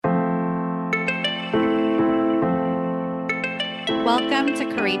Welcome to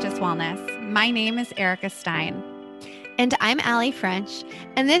Courageous Wellness. My name is Erica Stein. And I'm Allie French,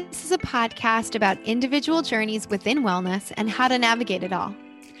 and this is a podcast about individual journeys within wellness and how to navigate it all.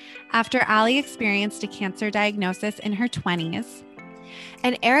 After Allie experienced a cancer diagnosis in her 20s,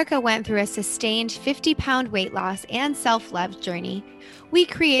 and Erica went through a sustained 50-pound weight loss and self-love journey, we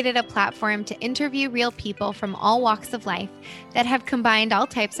created a platform to interview real people from all walks of life that have combined all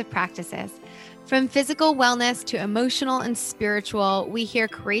types of practices. From physical wellness to emotional and spiritual, we hear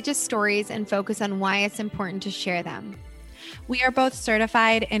courageous stories and focus on why it's important to share them. We are both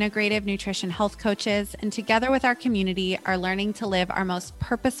certified integrative nutrition health coaches, and together with our community are learning to live our most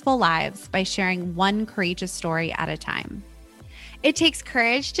purposeful lives by sharing one courageous story at a time. It takes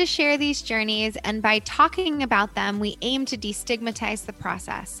courage to share these journeys, and by talking about them, we aim to destigmatize the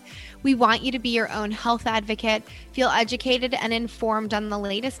process. We want you to be your own health advocate, feel educated and informed on the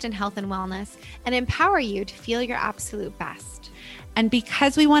latest in health and wellness, and empower you to feel your absolute best. And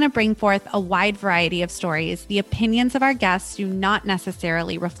because we want to bring forth a wide variety of stories, the opinions of our guests do not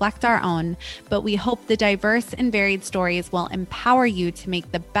necessarily reflect our own, but we hope the diverse and varied stories will empower you to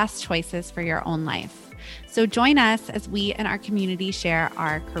make the best choices for your own life. So join us as we and our community share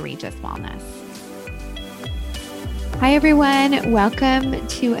our courageous wellness. Hi, everyone. Welcome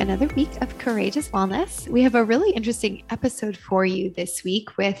to another week of Courageous Wellness. We have a really interesting episode for you this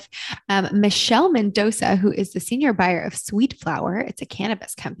week with Michelle Mendoza, who is the senior buyer of Sweet Flower. It's a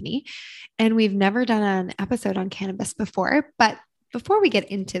cannabis company, and we've never done an episode on cannabis before, but before we get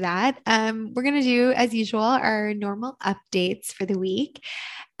into that, we're going to do, as usual, our normal updates for the week.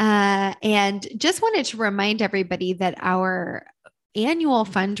 And just wanted to remind everybody that our annual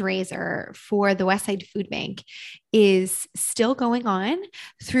fundraiser for the Westside Food Bank is still going on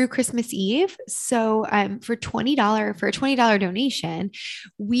through Christmas Eve. So for a $20 donation,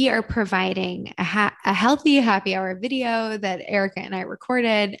 we are providing a healthy happy hour video that Erica and I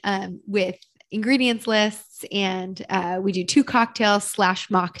recorded with ingredients lists, and we do 2 cocktails /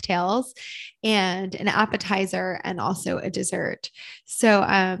 mocktails and an appetizer and also a dessert.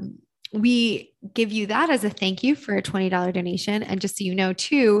 So we give you that as a thank you for a $20 donation. And just so you know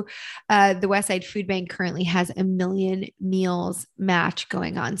too, the Westside Food Bank currently has a Million Meals match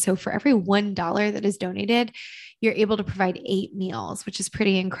going on. So for every $1 that is donated, you're able to provide 8 meals, which is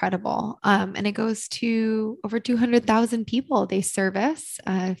pretty incredible. And it goes to over 200,000 people they service,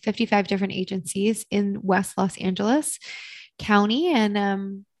 55 different agencies in West Los Angeles County.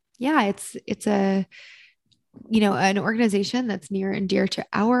 And it's an organization that's near and dear to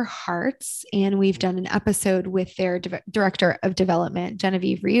our hearts. And we've done an episode with their director of development,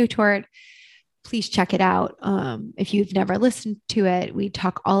 Genevieve Riutort. Please check it out. If you've never listened to it, we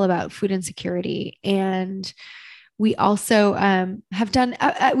talk all about food insecurity, and we also have done,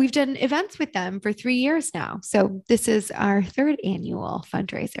 we've done events with them for 3 years now. So this is our 3rd annual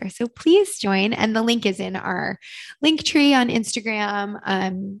fundraiser. So please join. And the link is in our link tree on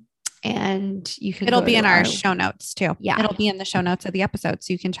Instagram. And you can, it'll be in our show notes too. Yeah. It'll be in the show notes of the episode.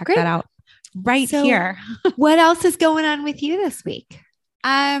 So you can check that out here. What else is going on with you this week?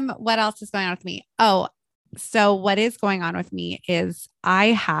 What else is going on with me? So what is going on with me is I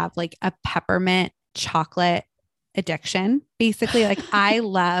have like a peppermint chocolate addiction. Basically, like I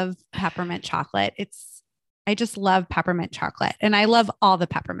love peppermint chocolate. I just love peppermint chocolate, and I love all the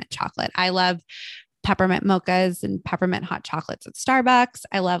peppermint chocolate. I love peppermint mochas and peppermint hot chocolates at Starbucks.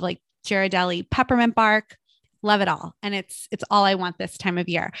 I love like Ghirardelli peppermint bark. Love it all. And it's all I want this time of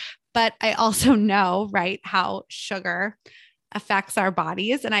year. But I also know, right, how sugar affects our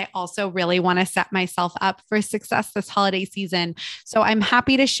bodies. And I also really want to set myself up for success this holiday season. So I'm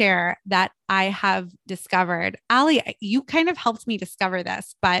happy to share that I have discovered, Allie, you kind of helped me discover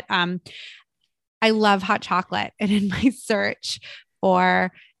this, but I love hot chocolate. And in my search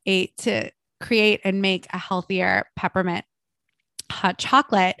to create and make a healthier peppermint hot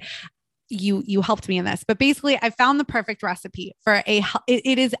chocolate, you helped me in this, but basically I found the perfect recipe for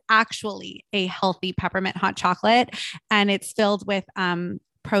it is actually a healthy peppermint hot chocolate, and it's filled with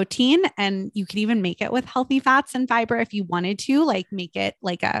protein, and you can even make it with healthy fats and fiber if you wanted to, like make it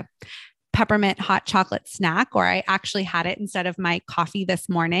like a peppermint hot chocolate snack. Or I actually had it instead of my coffee this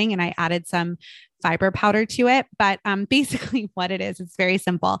morning, and I added some fiber powder to it. But basically what it is, it's very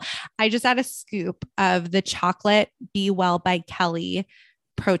simple. I just add a scoop of the Chocolate Be Well by Kelly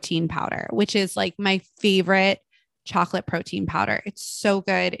protein powder, which is like my favorite chocolate protein powder. It's so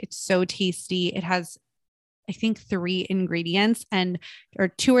good. It's so tasty. It has, I think, 3 ingredients or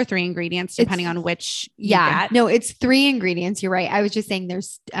 2 or 3 ingredients, depending on which you get. No, it's 3 ingredients. You're right. I was just saying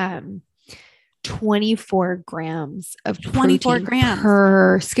there's 24 grams of 24 grams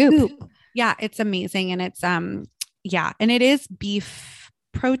per scoop. Yeah, it's amazing. And it's yeah. And it is beef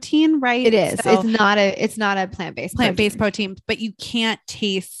protein, right? It is. So It's not a plant-based protein, but you can't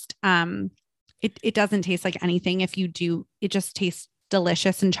taste, it doesn't taste like anything. If you do, it just tastes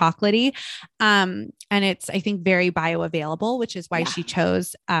delicious and chocolatey. And it's, I think, very bioavailable, which is why she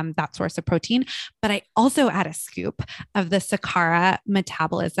chose that source of protein. But I also add a scoop of the Sakara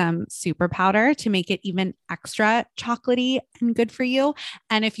Metabolism Super Powder to make it even extra chocolatey and good for you.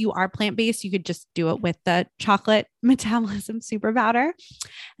 And if you are plant-based, you could just do it with the chocolate metabolism super powder.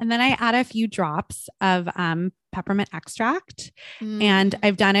 And then I add a few drops of peppermint extract. And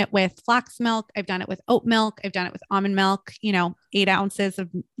I've done it with flax milk. I've done it with oat milk. I've done it with almond milk, 8 ounces of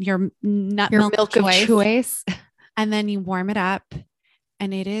your milk of choice. And then you warm it up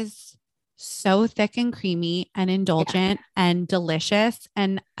and it is so thick and creamy and indulgent and delicious.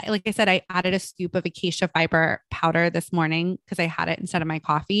 And like I said, I added a scoop of acacia fiber powder this morning because I had it instead of my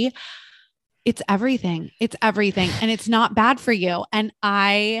coffee. It's everything. It's everything. And it's not bad for you. And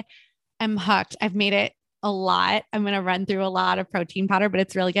I am hooked. I've made it a lot. I'm going to run through a lot of protein powder, but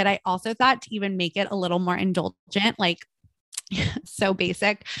it's really good. I also thought to even make it a little more indulgent, like so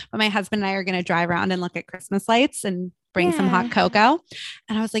basic, but my husband and I are going to drive around and look at Christmas lights and bring some hot cocoa.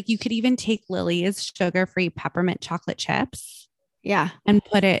 And I was like, you could even take Lily's sugar-free peppermint chocolate chips. Yeah. And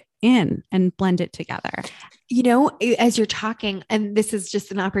put it in and blend it together. As you're talking, and this is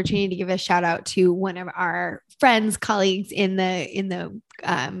just an opportunity to give a shout out to one of our friends, colleagues in the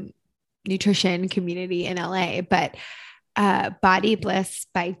nutrition community in LA, but Body Bliss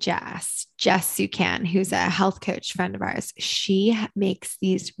by Jess Sukan, who's a health coach friend of ours. She makes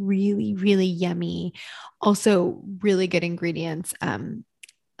these really, really yummy, also really good ingredients,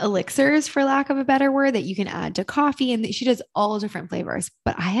 elixirs, for lack of a better word, that you can add to coffee. And she does all different flavors.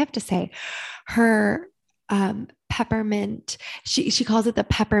 But I have to say, her peppermint, she calls it the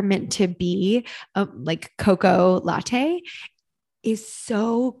peppermint to be like cocoa latte, is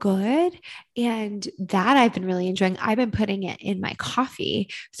so good. And that I've been really enjoying. I've been putting it in my coffee.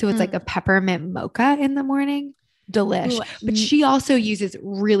 So it's like a peppermint mocha in the morning. Delish. Ooh, but she also uses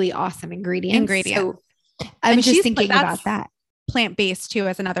really awesome ingredients. So I was just thinking about that. Plant-based too,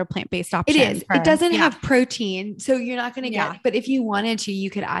 as another plant-based option. It is. It doesn't have protein. So you're not going to get, but if you wanted to,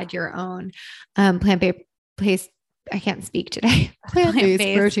 you could add your own plant-based, I can't speak today.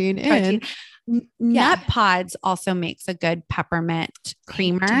 Plant-based protein in. Nut Pods also makes a good peppermint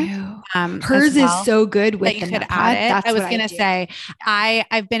creamer. Hers is so good with you could add it. I was going to say,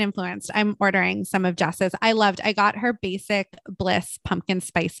 I've been influenced. I'm ordering some of Jess's. I got her basic Bliss pumpkin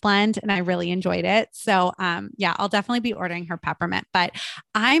spice blend and I really enjoyed it. So I'll definitely be ordering her peppermint, but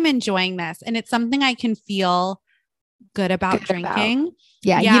I'm enjoying this and it's something I can feel good about drinking.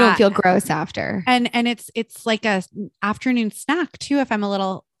 Yeah, you don't feel gross after. And it's like a afternoon snack too if I'm a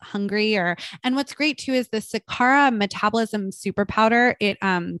little hungry. And what's great too is the Sakara Metabolism Super Powder. It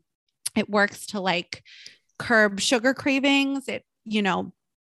works to like curb sugar cravings. It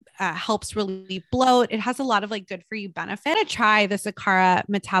helps relieve bloat. It has a lot of like good for you benefit. To try the Sakara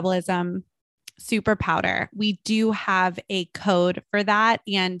Metabolism Super Powder. We do have a code for that,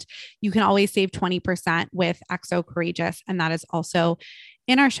 and you can always save 20% with XO Courageous, and that is also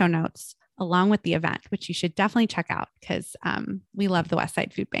in our show notes along with the event, which you should definitely check out because we love the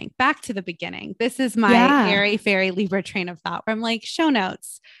Westside Food Bank. Back to the beginning. This is my airy fairy Libra train of thought where I'm like, show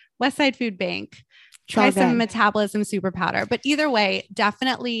notes, Westside Food Bank, try some Metabolism Super Powder. But either way,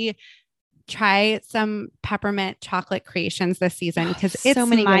 definitely try some peppermint chocolate creations this season because it's so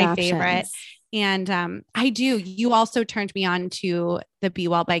my favorite. And you also turned me on to the Be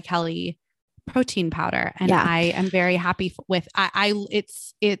Well by Kelly protein powder. And I am very happy with,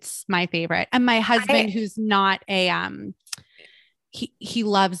 it's my favorite. And my husband, who's not he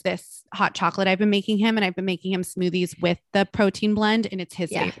loves this hot chocolate I've been making him, and I've been making him smoothies with the protein blend, and it's his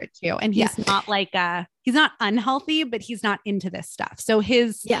favorite too. And he's not like he's not unhealthy, but he's not into this stuff. So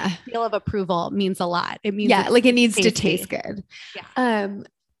his seal of approval means a lot. It means like it needs to taste good.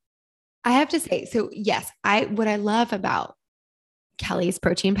 I have to say, so yes, what I love about Kelly's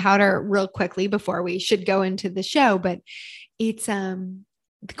protein powder, real quickly before we should go into the show, but it's the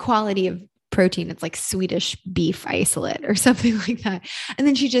quality of protein. It's like Swedish beef isolate or something like that. And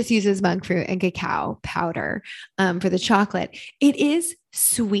then she just uses monk fruit and cacao powder for the chocolate. It is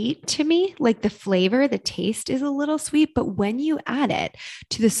sweet to me. Like the flavor, the taste is a little sweet, but when you add it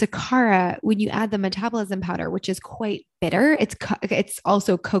to the Sakara, when you add the metabolism powder, which is quite bitter, it's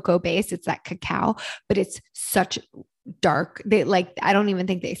also cocoa based. It's that cacao, but it's such dark. I don't even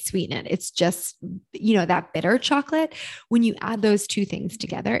think they sweeten it. It's just, that bitter chocolate. When you add those two things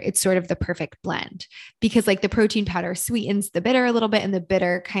together, it's sort of the perfect blend because like the protein powder sweetens the bitter a little bit and the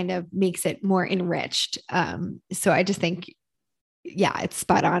bitter kind of makes it more enriched. So I just think, yeah, it's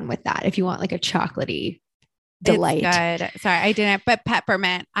spot on with that. If you want like a chocolatey delight. It's good. Sorry, I didn't, but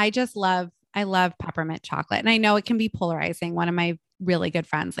peppermint. I love peppermint chocolate. And I know it can be polarizing. One of my really good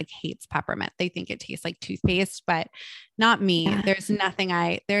friends like hates peppermint. They think it tastes like toothpaste, but not me. Yeah. There is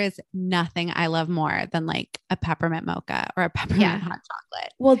nothing I love more than like a peppermint mocha or a peppermint hot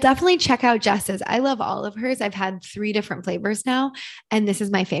chocolate. Well, definitely check out Jess's. I love all of hers. I've had 3 different flavors now, and this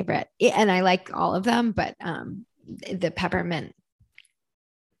is my favorite. And I like all of them, but the peppermint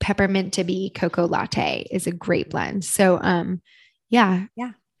to be cocoa latte is a great blend. So, yeah.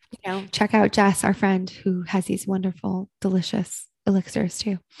 Check out Jess, our friend who has these wonderful, delicious elixirs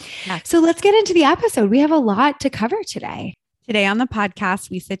too. Yeah. So let's get into the episode. We have a lot to cover today. Today on the podcast,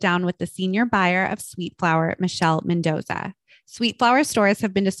 we sit down with the senior buyer of Sweet Flower, Michelle Mendoza. Sweet Flower stores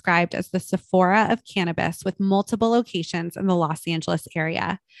have been described as the Sephora of cannabis with multiple locations in the Los Angeles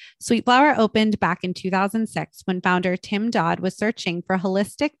area. Sweet Flower opened back in 2006 when founder Tim Dodd was searching for a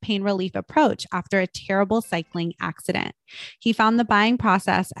holistic pain relief approach after a terrible cycling accident. He found the buying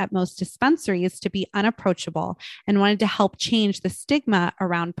process at most dispensaries to be unapproachable and wanted to help change the stigma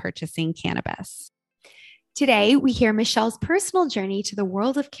around purchasing cannabis. Today, we hear Michelle's personal journey to the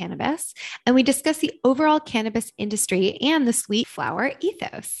world of cannabis, and we discuss the overall cannabis industry and the Sweet Flower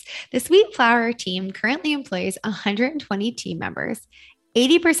ethos. The Sweet Flower team currently employs 120 team members,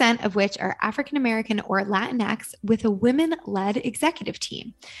 80% of which are African American or Latinx, with a women-led executive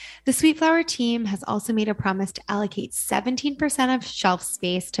team. The Sweet Flower team has also made a promise to allocate 17% of shelf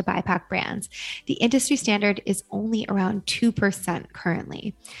space to BIPOC brands. The industry standard is only around 2%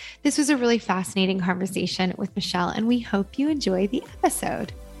 currently. This was a really fascinating conversation with Michelle, and we hope you enjoy the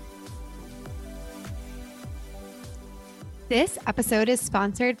episode. This episode is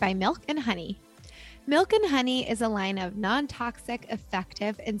sponsored by Milk and Honey. Milk and Honey is a line of non-toxic,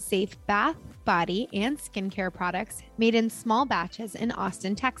 effective, and safe bath, body, and skincare products made in small batches in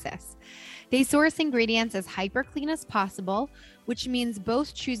Austin, Texas. They source ingredients as hyper clean as possible, which means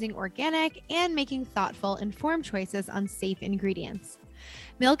both choosing organic and making thoughtful, informed choices on safe ingredients.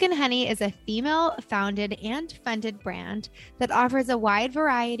 Milk and Honey is a female-founded and funded brand that offers a wide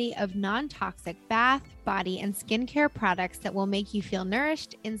variety of non-toxic bath, body, and skincare products that will make you feel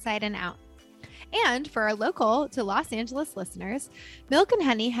nourished inside and out. And for our local to Los Angeles listeners, Milk and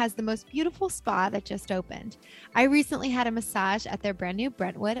Honey has the most beautiful spa that just opened. I recently had a massage at their brand new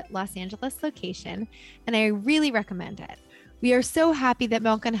Brentwood, Los Angeles location, and I really recommend it. We are so happy that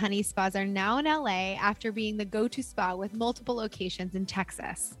Milk and Honey spas are now in LA after being the go-to spa with multiple locations in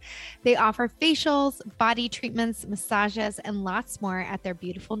Texas. They offer facials, body treatments, massages, and lots more at their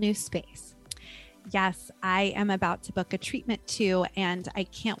beautiful new space. Yes, I am about to book a treatment too, and I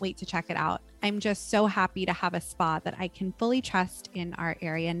can't wait to check it out. I'm just so happy to have a spa that I can fully trust in our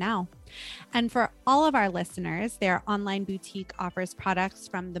area now. And for all of our listeners, their online boutique offers products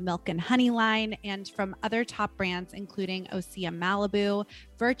from the Milk and Honey line and from other top brands, including Osea Malibu,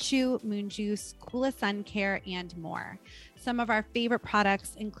 Virtue, Moon Juice, Kula Sun Care, and more. Some of our favorite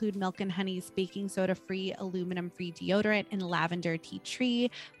products include Milk and Honey's baking soda-free, aluminum-free deodorant in lavender tea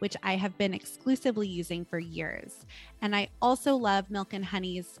tree, which I have been exclusively using for years. And I also love Milk and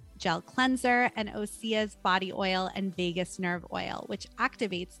Honey's gel cleanser and Osea's body oil and vagus nerve oil, which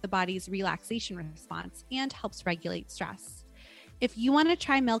activates the body's relaxation response and helps regulate stress. If you want to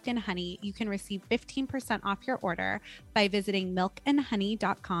try Milk and Honey, you can receive 15% off your order by visiting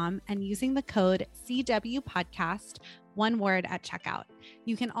milkandhoney.com and using the code CWPodcast, one word, at checkout.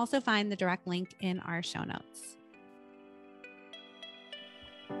 You can also find the direct link in our show notes.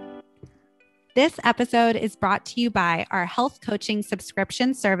 This episode is brought to you by our health coaching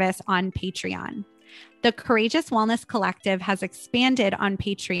subscription service on Patreon. The Courageous Wellness Collective has expanded on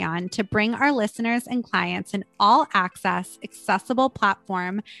Patreon to bring our listeners and clients an all-access, accessible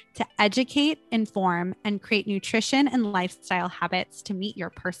platform to educate, inform, and create nutrition and lifestyle habits to meet your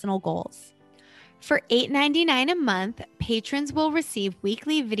personal goals. For $8.99 a month, patrons will receive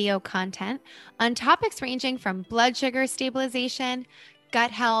weekly video content on topics ranging from blood sugar stabilization,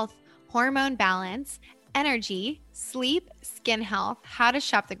 gut health, hormone balance, energy, sleep, skin health, how to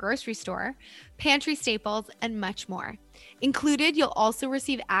shop the grocery store, pantry staples, and much more. Included, you'll also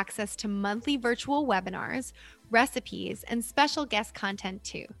receive access to monthly virtual webinars, recipes, and special guest content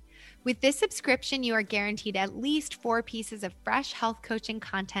too. With this subscription, you are guaranteed at least 4 pieces of fresh health coaching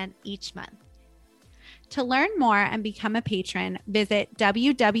content each month. To learn more and become a patron, visit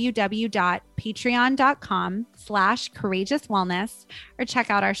www.patreon.com/courageouswellness or check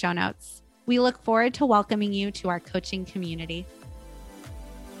out our show notes. We look forward to welcoming you to our coaching community.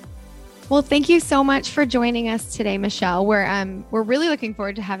 Well, thank you so much for joining us today, Michelle. We're really looking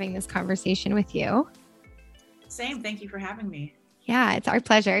forward to having this conversation with you. Same. Thank you for having me. Yeah, it's our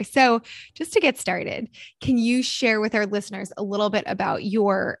pleasure. So just to get started, can you share with our listeners a little bit about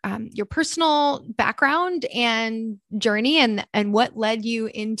your personal background and journey and what led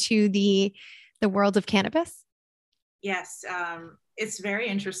you into the world of cannabis? Yes. It's very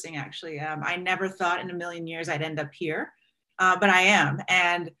interesting, actually. I never thought in a million years I'd end up here, but I am.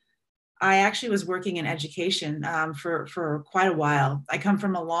 And I actually was working in education for quite a while. I come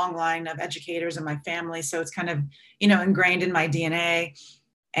from a long line of educators in my family, so it's kind of, ingrained in my DNA.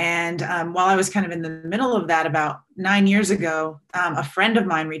 And while I was kind of in the middle of that, about 9 years ago, a friend of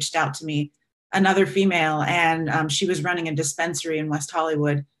mine reached out to me, another female, and she was running a dispensary in West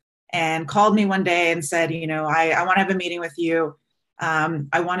Hollywood, and called me one day and said, I want to have a meeting with you.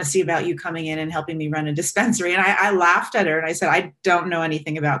 I want to see about you coming in and helping me run a dispensary. And I laughed at her and I said, I don't know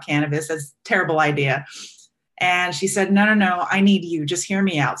anything about cannabis. That's a terrible idea. And she said, no, I need you. Just hear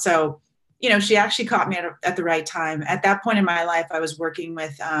me out. So, she actually caught me at the right time. At that point in my life, I was working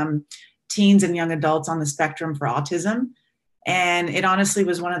with teens and young adults on the spectrum for autism. And it honestly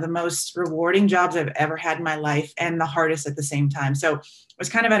was one of the most rewarding jobs I've ever had in my life and the hardest at the same time. So I was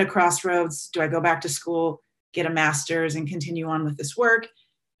kind of at a crossroads. Do I go back to school, get a master's and continue on with this work?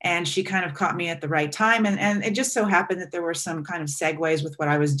 And she kind of caught me at the right time. And it just so happened that there were some kind of segues with what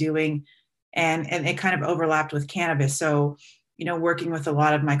I was doing, and it kind of overlapped with cannabis. So, working with a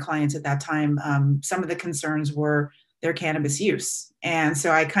lot of my clients at that time, some of the concerns were their cannabis use. And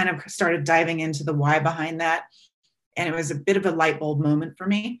so I kind of started diving into the why behind that. And it was a bit of a light bulb moment for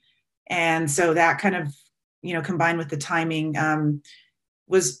me. And so that kind of, combined with the timing,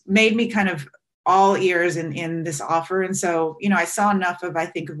 made me kind of all ears in this offer. And so, I saw enough of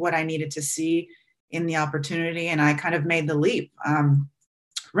what I needed to see in the opportunity. And I kind of made the leap,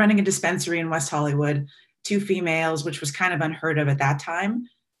 running a dispensary in West Hollywood, 2 females, which was kind of unheard of at that time.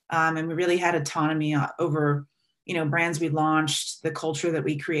 And we really had autonomy over, brands we launched, the culture that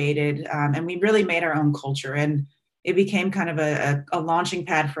we created. And we really made our own culture. And it became kind of a launching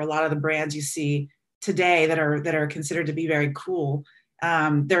pad for a lot of the brands you see today that are considered to be very cool.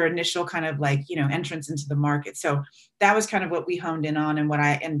 Their initial kind of entrance into the market. So that was kind of what we honed in on. And what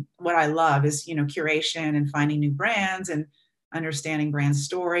I love is, curation and finding new brands and understanding brand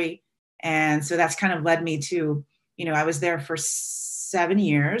story. And so that's kind of led me to, I was there for 7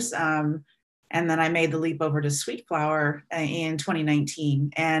 years. And then I made the leap over to Sweet Flower in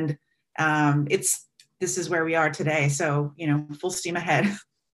 2019. And this is where we are today. So, full steam ahead.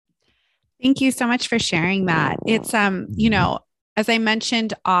 Thank you so much for sharing that. It's, as I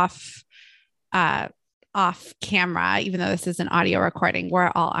mentioned off camera, even though this is an audio recording,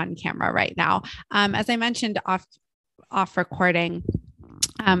 we're all on camera right now. As I mentioned off recording,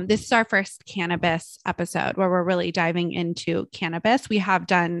 this is our first cannabis episode where we're really diving into cannabis. We have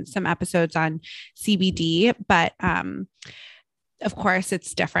done some episodes on CBD, but of course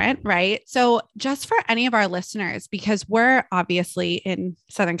it's different, right? So just for any of our listeners, because we're obviously in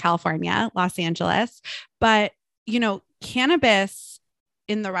Southern California, Los Angeles, but cannabis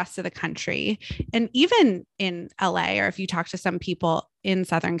in the rest of the country, and even in LA, or if you talk to some people in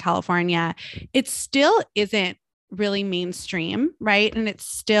Southern California, it still isn't really mainstream, right? And it's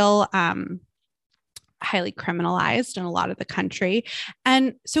still highly criminalized in a lot of the country.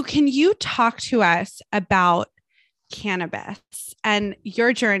 And so can you talk to us about cannabis and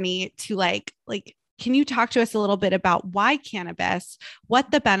your journey to can you talk to us a little bit about why cannabis, what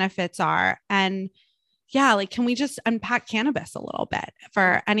the benefits are, and can we just unpack cannabis a little bit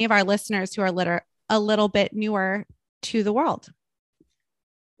for any of our listeners who are a little bit newer to the world?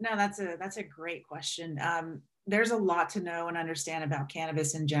 No, that's a great question. There's a lot to know and understand about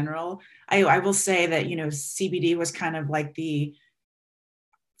cannabis in general. I will say that, CBD was kind of like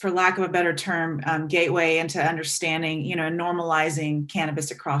for lack of a better term, gateway into understanding, and normalizing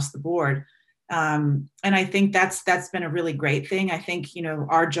cannabis across the board. And I think that's been a really great thing. I think,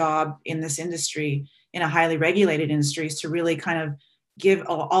 our job in this industry, in a highly regulated industry, is to really kind of give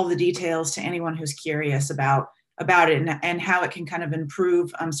all the details to anyone who's curious about it and how it can kind of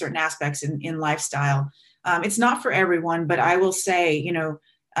improve certain aspects in lifestyle. It's not for everyone, but I will say,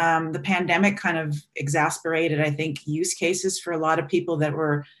 the pandemic kind of exasperated, I think, use cases for a lot of people that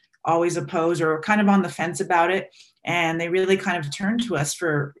were always opposed or kind of on the fence about it. And they really kind of turned to us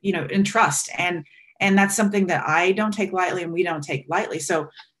for, in trust. And that's something that I don't take lightly and we don't take lightly. So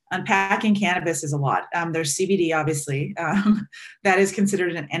unpacking cannabis is a lot. There's CBD, obviously, that is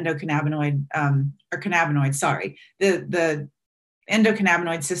considered an endocannabinoid, or cannabinoid, sorry. The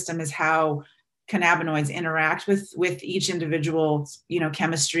endocannabinoid system is how cannabinoids interact with each individual,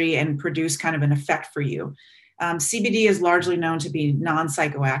 chemistry and produce kind of an effect for you. CBD is largely known to be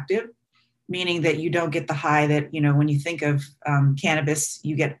non-psychoactive, meaning that you don't get the high that, when you think of cannabis,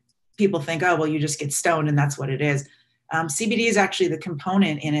 people think, oh, well, you just get stoned and that's what it is. CBD is actually the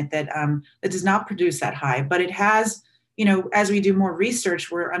component in it that does not produce that high, but it has, as we do more research,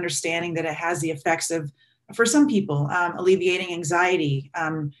 we're understanding that it has the effects of, for some people, alleviating anxiety,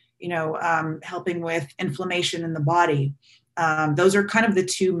 helping with inflammation in the body. Those are kind of the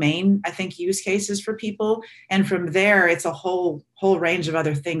two main, I think, use cases for people. And from there, it's a whole range of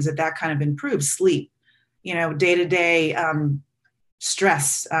other things that kind of improves sleep, day-to-day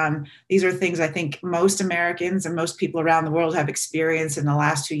stress. These are things I think most Americans and most people around the world have experienced in the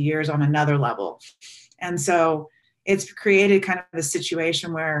last 2 years on another level. And so it's created kind of a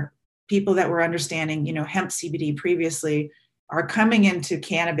situation where people that were understanding, hemp CBD previously are coming into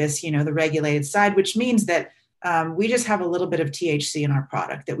cannabis, the regulated side, which means that we just have a little bit of THC in our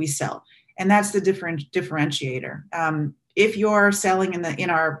product that we sell. And that's the differentiator. If you're selling in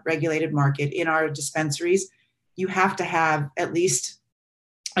our regulated market, in our dispensaries, you have to have at least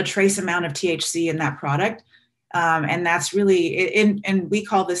a trace amount of THC in that product. And that's really, and we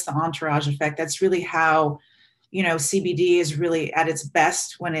call this the entourage effect. That's really how, CBD is really at its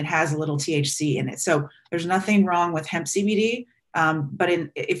best when it has a little THC in it. So there's nothing wrong with hemp CBD. But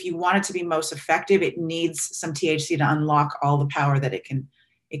if you want it to be most effective, it needs some THC to unlock all the power that it can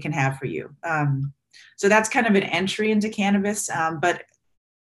have for you. So that's kind of an entry into cannabis. But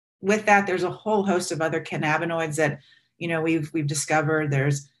with that, there's a whole host of other cannabinoids that, we've discovered.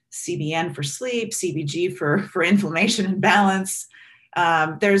 There's CBN for sleep, CBG for inflammation and balance.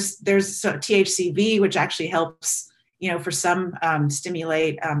 There's THCV, which actually helps, for some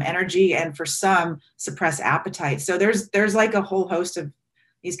stimulate energy and for some suppress appetite. So there's like a whole host of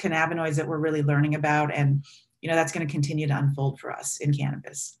these cannabinoids that we're really learning about. And, that's going to continue to unfold for us in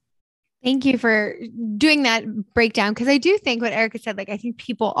cannabis. Thank you for doing that breakdown. Because I do think what Erica said, I think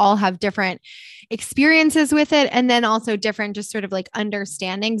people all have different experiences with it. And then also different just sort of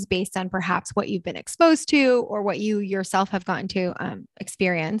understandings based on perhaps what you've been exposed to or what you yourself have gotten to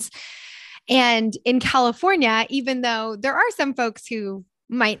experience. And in California, even though there are some folks who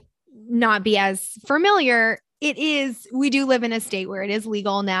might not be as familiar, we do live in a state where it is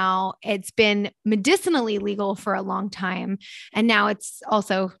legal now. It's been medicinally legal for a long time. And now it's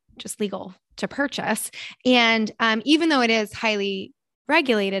also just legal to purchase. And even though it is highly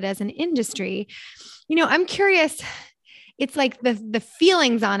regulated as an industry, I'm curious, it's like the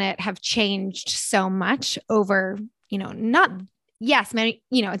feelings on it have changed so much over,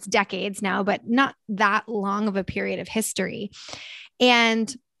 it's decades now, but not that long of a period of history.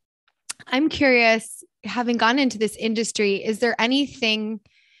 And I'm curious, having gone into this industry, is there anything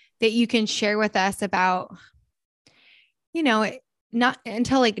that you can share with us about, not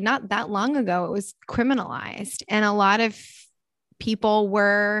until not that long ago, it was criminalized and a lot of people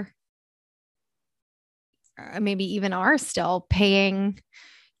were, maybe even are still paying,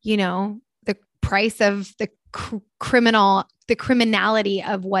 the price of the criminality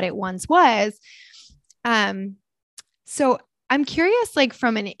of what it once was. So I'm curious,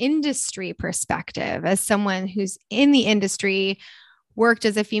 from an industry perspective, as someone who's in the industry, worked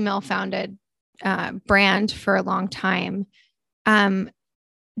as a female founded brand for a long time.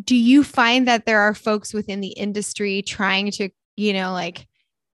 Do you find that there are folks within the industry trying to,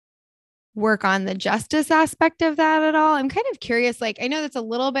 work on the justice aspect of that at all? I'm kind of curious, I know that's a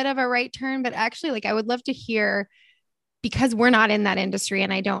little bit of a right turn, but actually I would love to hear, because we're not in that industry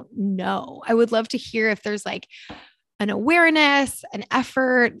and I don't know, I would love to hear if there's an awareness, an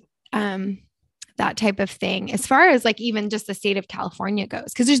effort, that type of thing, as far as even just the state of California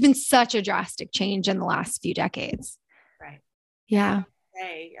goes, because there's been such a drastic change in the last few decades. Right. Yeah.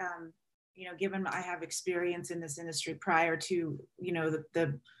 Hey, given I have experience in this industry prior to,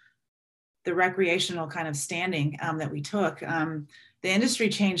 the recreational kind of standing that we took, the industry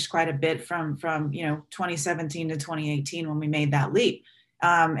changed quite a bit from 2017 to 2018 when we made that leap.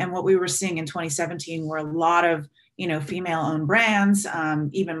 And what we were seeing in 2017 were a lot of, female-owned brands,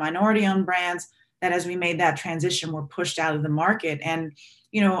 even minority-owned brands, that as we made that transition were pushed out of the market. And,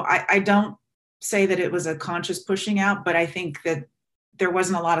 I don't say that it was a conscious pushing out, but I think that there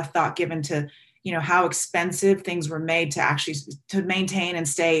wasn't a lot of thought given to, how expensive things were made to maintain and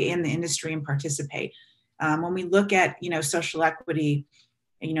stay in the industry and participate. When we look at, social equity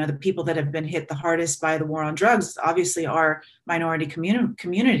you know, the people that have been hit the hardest by the war on drugs obviously are minority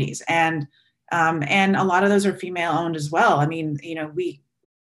communities. And a lot of those are female owned as well. I mean, you know,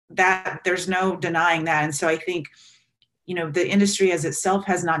 there's no denying that. And so I think, you know, the industry as itself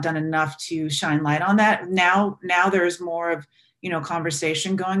has not done enough to shine light on that. Now there's more of, you know,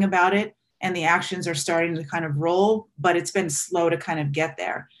 conversation going about it, and the actions are starting to kind of roll, but it's been slow to kind of get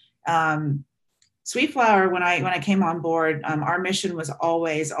there. Sweet Flower, when I came on board, our mission was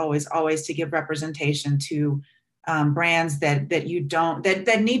always to give representation to brands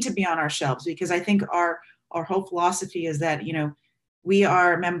that need to be on our shelves, because I think our whole philosophy is that, you know, we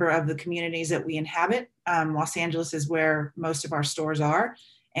are a member of the communities that we inhabit. Los Angeles is where most of our stores are,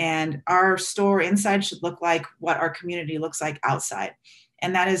 and our store inside should look like what our community looks like outside.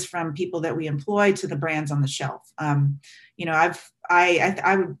 And that is from people that we employ to the brands on the shelf. You know,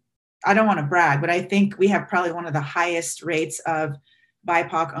 I don't want to brag, but I think we have probably one of the highest rates of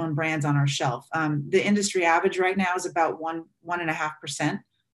BIPOC owned brands on our shelf. The industry average right now is about 1.5%.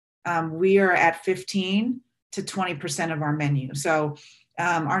 We are at 15 to 20% of our menu. So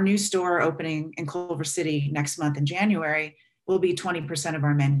our new store opening in Culver City next month in January will be 20% of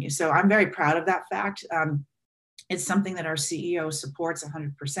our menu. So I'm very proud of that fact. It's something that our CEO supports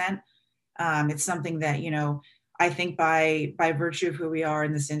 100%. It's something that, you know, I think by virtue of who we are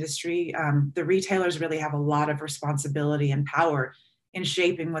in this industry, the retailers really have a lot of responsibility and power in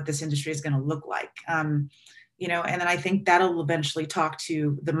shaping what this industry is going to look like. You know, and then I think that'll eventually talk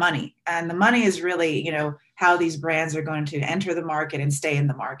to the money. And the money is really, you know, how these brands are going to enter the market and stay in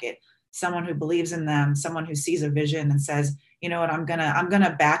the market. Someone who believes in them, someone who sees a vision and says, you know what, I'm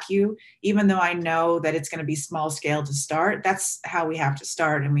gonna back you, even though I know that it's going to be small scale to start. That's how we have to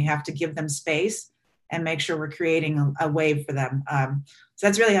start, and we have to give them space and make sure we're creating a wave for them. So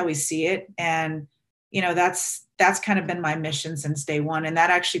that's really how we see it. And, you know, that's kind of been my mission since day one. And that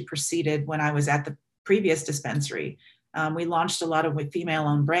actually preceded when I was at the previous dispensary. We launched a lot of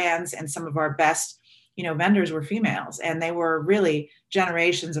female-owned brands, and some of our best, you know, vendors were females, and they were really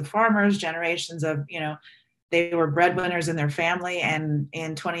generations of farmers, generations of, you know, they were breadwinners in their family. And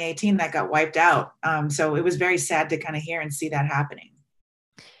in 2018, that got wiped out. So it was very sad to kind of hear and see that happening.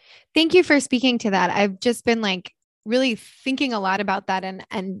 Thank you for speaking to that. I've just been like really thinking a lot about that.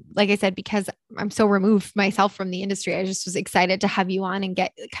 And like I said, because I'm so removed myself from the industry, I just was excited to have you on and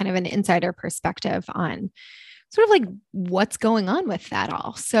get kind of an insider perspective on sort of like what's going on with that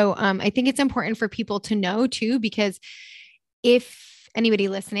all. So I think it's important for people to know too, because if anybody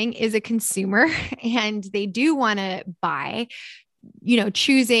listening is a consumer and they do want to buy, you know,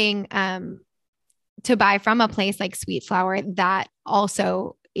 choosing to buy from a place like Sweet Flower, that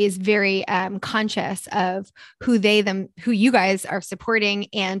also is very conscious of who you guys are supporting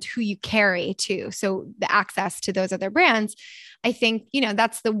and who you carry too. So the access to those other brands, I think, you know,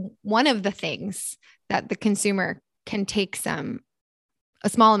 that's one of the things that the consumer can take a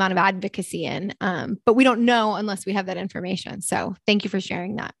small amount of advocacy in, but we don't know unless we have that information. So thank you for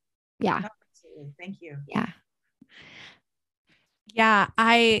sharing that. Yeah. Absolutely. Thank you. Yeah. Yeah,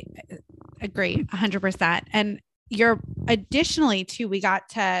 I agree 100%. And additionally too, we got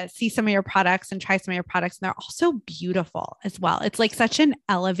to see some of your products and try some of your products, and they're also beautiful as well. It's like such an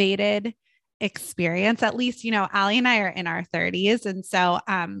elevated experience. At least, you know, Allie and I are in our 30s. And so,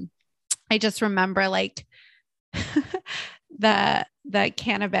 I just remember like the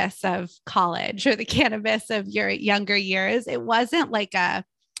cannabis of college or the cannabis of your younger years. It wasn't like a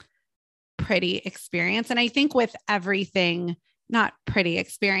pretty experience. And I think with everything, not pretty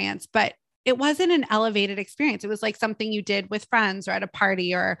experience, but it wasn't an elevated experience. It was like something you did with friends or at a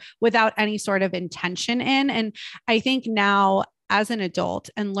party or without any sort of intention in. And I think now as an adult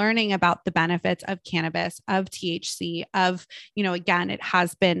and learning about the benefits of cannabis, of THC, of, you know, again, it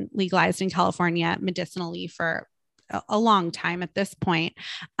has been legalized in California medicinally for a long time at this point.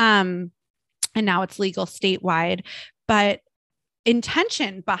 And now it's legal statewide, but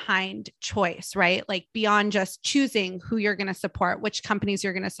intention behind choice, right? Like beyond just choosing who you're going to support, which companies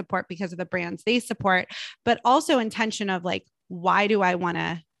you're going to support because of the brands they support, but also intention of like, why do I want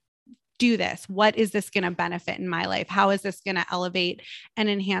to do this? What is this going to benefit in my life? How is this going to elevate and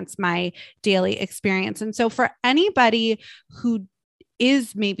enhance my daily experience? And so for anybody who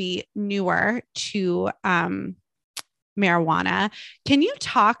is maybe newer to marijuana, can you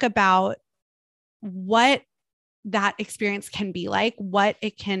talk about what that experience can be like, what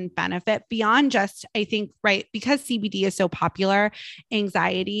it can benefit beyond just, I think, right, because CBD is so popular,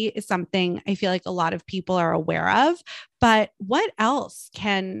 anxiety is something I feel like a lot of people are aware of, but what else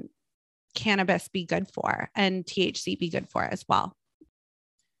can cannabis be good for and THC be good for as well?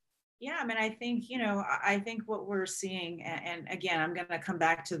 Yeah, I mean, I think, I think what we're seeing, and again, I'm going to come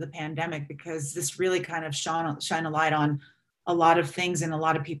back to the pandemic because this really kind of shine a light on a lot of things in a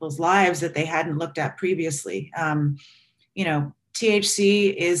lot of people's lives that they hadn't looked at previously.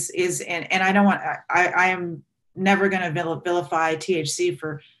 THC is, and I don't want, I am never going to vilify THC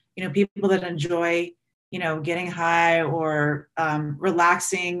for, people that enjoy, getting high or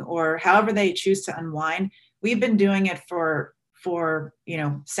relaxing or however they choose to unwind. We've been doing it for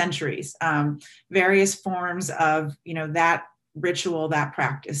centuries, various forms of that ritual, that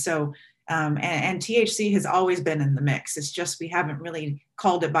practice. So and THC has always been in the mix. It's just we haven't really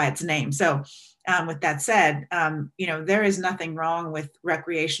called it by its name. So with that said, there is nothing wrong with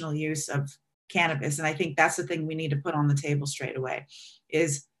recreational use of cannabis, and I think that's the thing we need to put on the table straight away.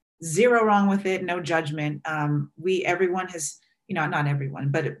 Is zero wrong with it, no judgment. Everyone has, not everyone,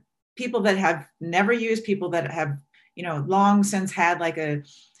 but people that have never used, people that have long since had like a,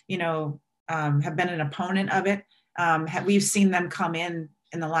 have been an opponent of it. We've seen them come in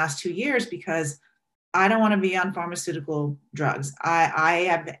the last 2 years because I don't want to be on pharmaceutical drugs. I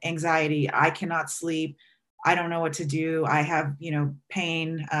have anxiety. I cannot sleep. I don't know what to do. I have,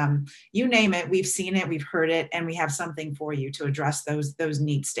 pain. You name it. We've seen it. We've heard it, and we have something for you to address those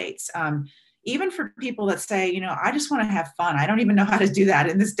need states. Even for people that say, I just want to have fun. I don't even know how to do that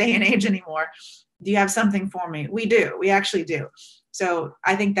in this day and age anymore. Do you have something for me? We do. We actually do. So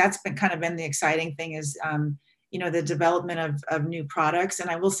I think that's been the exciting thing is, the development of new products. And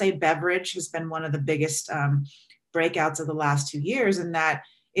I will say beverage has been one of the biggest breakouts of the last 2 years, in that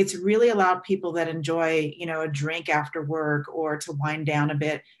it's really allowed people that enjoy, a drink after work or to wind down a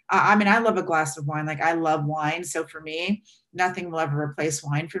bit. I mean, I love a glass of wine. Like I love wine. So for me, nothing will ever replace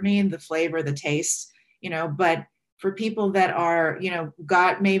wine for me, the flavor, the taste, but for people that are,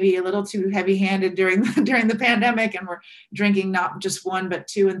 got maybe a little too heavy-handed during the pandemic and were drinking not just one, but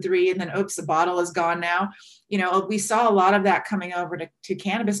 2 and 3, and then, oops, the bottle is gone now. We saw a lot of that coming over to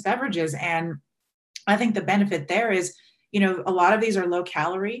cannabis beverages. And I think the benefit there is, a lot of these are low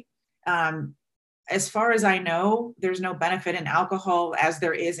calorie. As far as I know, there's no benefit in alcohol as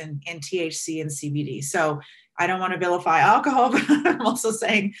there is in THC and CBD. So I don't want to vilify alcohol, but I'm also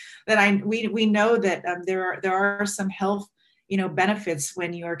saying that we know that there are some health, benefits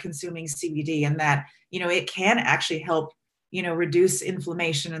when you are consuming CBD, and that, it can actually help, reduce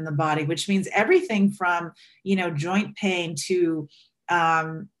inflammation in the body, which means everything from, joint pain to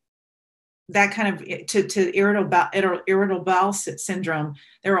that kind of to irritable bowel syndrome.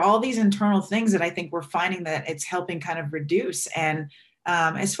 There are all these internal things that I think we're finding that it's helping kind of reduce. And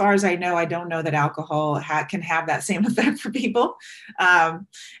as far as I know, I don't know that alcohol can have that same effect for people. And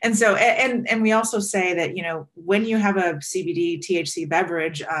so, and we also say that, when you have a CBD THC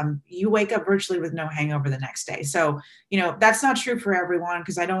beverage, you wake up virtually with no hangover the next day. So, that's not true for everyone,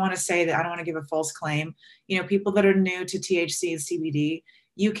 because I don't want to say that, I don't want to give a false claim. People that are new to THC and CBD,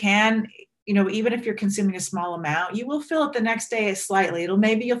 you can, even if you're consuming a small amount, you will feel it the next day slightly.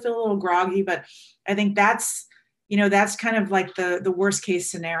 Maybe you'll feel a little groggy, but I think that's kind of like the worst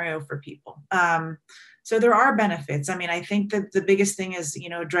case scenario for people. So there are benefits. I mean, I think that the biggest thing is,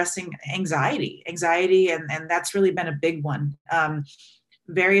 addressing anxiety, and that's really been a big one.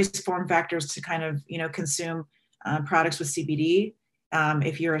 Various form factors to kind of, consume products with CBD.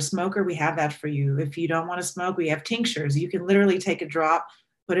 If you're a smoker, we have that for you. If you don't want to smoke, we have tinctures. You can literally take a drop,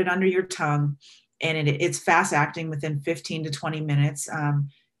 put it under your tongue, and it's fast acting within 15 to 20 minutes.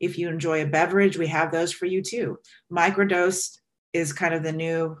 If you enjoy a beverage, we have those for you too. Microdose is kind of the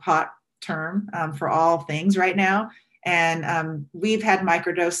new hot term for all things right now. And we've had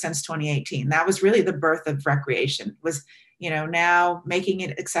microdose since 2018. That was really the birth of recreation, was, now making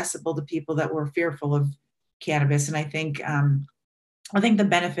it accessible to people that were fearful of cannabis. And I think the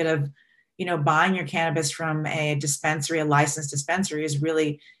benefit of, buying your cannabis from a dispensary, a licensed dispensary, is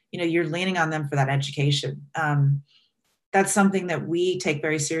really, you're leaning on them for that education. That's something that we take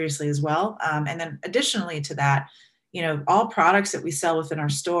very seriously as well. And then additionally to that, all products that we sell within our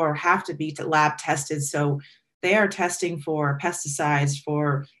store have to be lab tested. So they are testing for pesticides,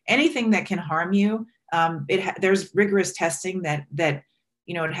 for anything that can harm you. There's rigorous testing that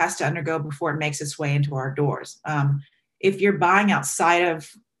it has to undergo before it makes its way into our doors. If you're buying outside of,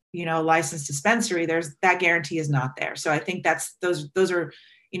 licensed dispensary, that guarantee is not there. So I think those are,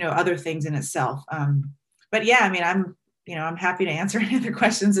 other things in itself. But yeah, I mean, I'm happy to answer any other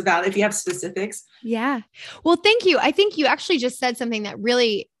questions about it if you have specifics. Yeah. Well, thank you. I think you actually just said something that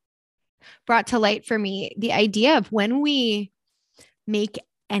really brought to light for me the idea of when we make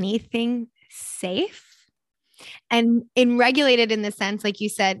anything safe and regulated in the sense, like you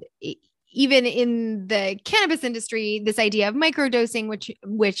said, even in the cannabis industry, this idea of microdosing,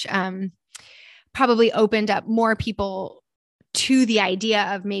 which probably opened up more people to the idea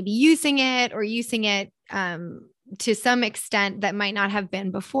of maybe using it to some extent that might not have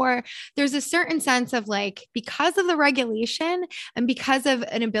been before. There's a certain sense of like, because of the regulation and because of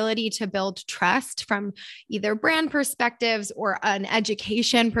an ability to build trust from either brand perspectives or an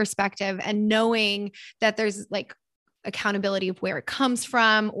education perspective, and knowing that there's like accountability of where it comes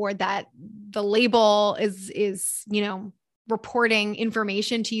from, or that the label is, reporting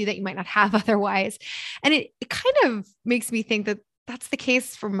information to you that you might not have otherwise. And it kind of makes me think that that's the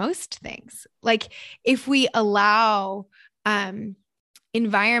case for most things. Like if we allow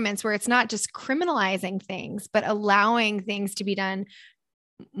environments where it's not just criminalizing things, but allowing things to be done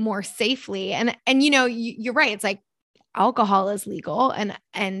more safely. And you're right. It's like alcohol is legal,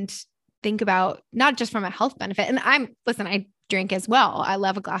 and think about not just from a health benefit. And I drink as well. I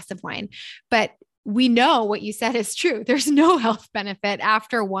love a glass of wine, but we know what you said is true. There's no health benefit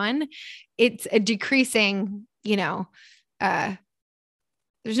after one. It's a decreasing, there's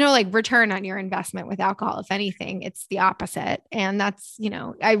no like return on your investment with alcohol. If anything, it's the opposite. And that's,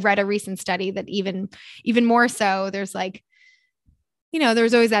 I read a recent study that even more so, there's like,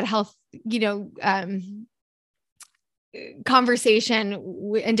 there's always that health,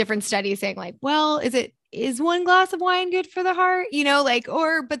 conversation in different studies saying like, well, is one glass of wine good for the heart?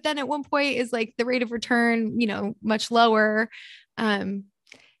 But then at one point is like the rate of return, much lower. And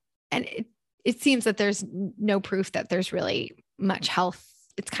it seems that there's no proof that there's really much health.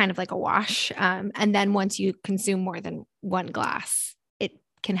 It's kind of like a wash. And then once you consume more than one glass, it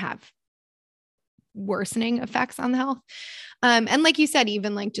can have worsening effects on the health. And like you said,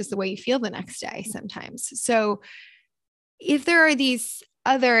 even like just the way you feel the next day sometimes. So if there are these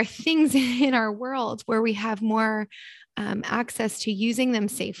other things in our world where we have more access to using them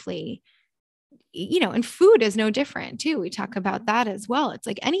safely, and food is no different too. We talk about that as well. It's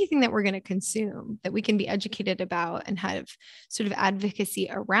like anything that we're going to consume that we can be educated about and have sort of advocacy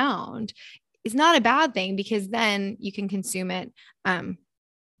around is not a bad thing, because then you can consume it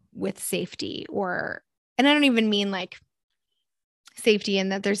with safety, and I don't even mean like safety in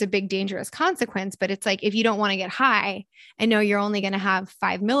that there's a big dangerous consequence, but it's like, if you don't want to get high and know you're only going to have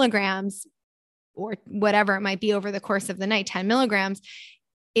 5 milligrams or whatever it might be over the course of the night, 10 milligrams,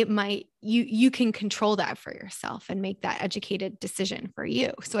 you can control that for yourself and make that educated decision for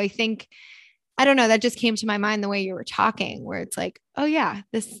you. So I think, I don't know, that just came to my mind the way you were talking, where it's like, oh yeah,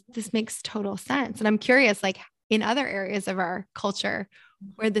 this makes total sense. And I'm curious, like in other areas of our culture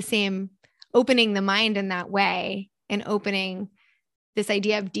where the same opening the mind in that way and opening this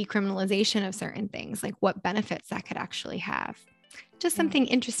idea of decriminalization of certain things, like what benefits that could actually have. Just something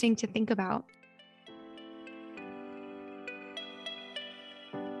interesting to think about.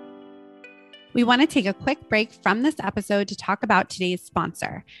 We want to take a quick break from this episode to talk about today's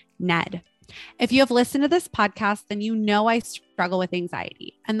sponsor, Ned. If you have listened to this podcast, then you know I struggle with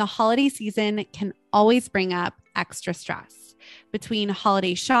anxiety, and the holiday season can always bring up extra stress. Between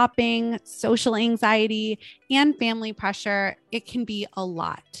holiday shopping, social anxiety, and family pressure, it can be a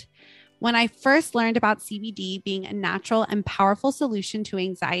lot. When I first learned about CBD being a natural and powerful solution to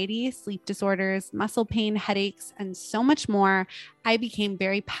anxiety, sleep disorders, muscle pain, headaches, and so much more, I became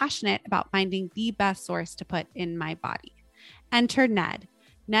very passionate about finding the best source to put in my body. Enter Ned.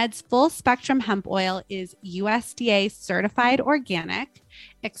 Ned's full spectrum hemp oil is USDA certified organic,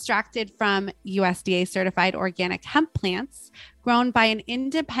 extracted from USDA certified organic hemp plants, grown by an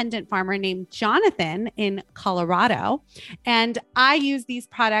independent farmer named Jonathan in Colorado. And I use these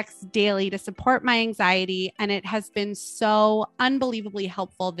products daily to support my anxiety, and it has been so unbelievably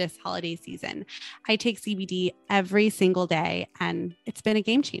helpful this holiday season. I take CBD every single day, and it's been a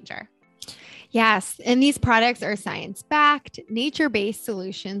game changer. Yes. And these products are science-backed, nature-based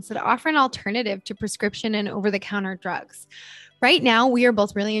solutions that offer an alternative to prescription and over-the-counter drugs. Right now, we are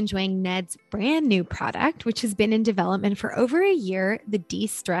both really enjoying Ned's brand new product, which has been in development for over a year, the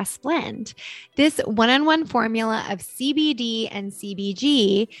De-Stress Blend. This one-on-one formula of CBD and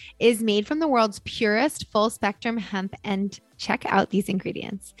CBG is made from the world's purest full-spectrum hemp, and check out these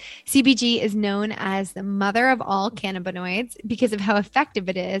ingredients. CBG is known as the mother of all cannabinoids because of how effective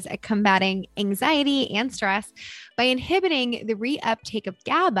it is at combating anxiety and stress by inhibiting the reuptake of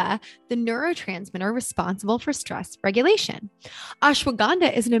GABA, the neurotransmitter responsible for stress regulation.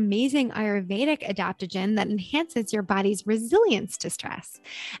 Ashwagandha is an amazing Ayurvedic adaptogen that enhances your body's resilience to stress.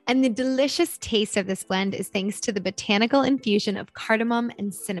 And the delicious taste of this blend is thanks to the botanical infusion of cardamom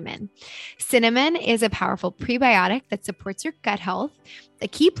and cinnamon. Cinnamon is a powerful prebiotic that supports your your gut health, a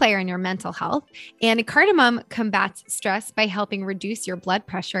key player in your mental health, and cardamom combats stress by helping reduce your blood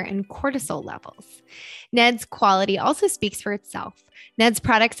pressure and cortisol levels. Ned's quality also speaks for itself. Ned's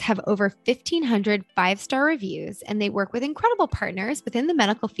products have over 1,500 five-star reviews, and they work with incredible partners within the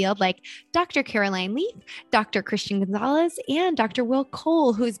medical field like Dr. Caroline Leaf, Dr. Christian Gonzalez, and Dr. Will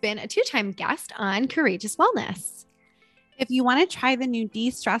Cole, who's been a 2-time guest on Courageous Wellness. If you want to try the new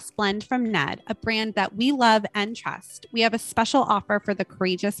De-Stress blend from Ned, a brand that we love and trust, we have a special offer for the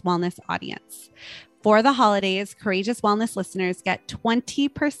Courageous Wellness audience. For the holidays, Courageous Wellness listeners get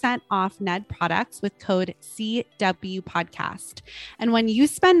 20% off Ned products with code CW Podcast. And when you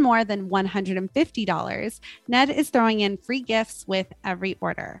spend more than $150, Ned is throwing in free gifts with every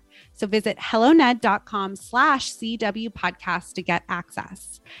order. So visit helloned.com/CW Podcast to get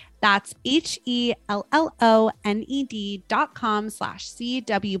access. That's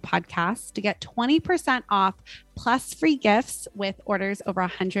HELLONED.com/CW Podcast to get 20% off plus free gifts with orders over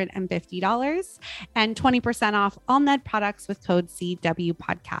 $150 and 20% off all Ned products with code CW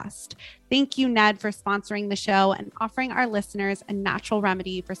Podcast. Thank you, Ned, for sponsoring the show and offering our listeners a natural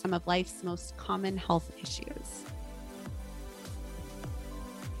remedy for some of life's most common health issues.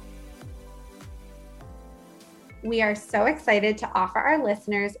 We are so excited to offer our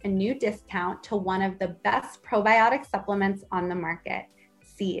listeners a new discount to one of the best probiotic supplements on the market,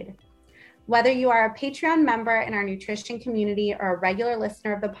 Seed. Whether you are a Patreon member in our nutrition community or a regular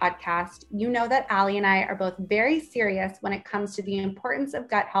listener of the podcast, you know that Allie and I are both very serious when it comes to the importance of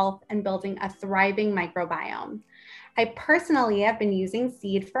gut health and building a thriving microbiome. I personally have been using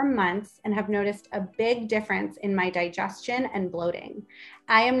Seed for months and have noticed a big difference in my digestion and bloating.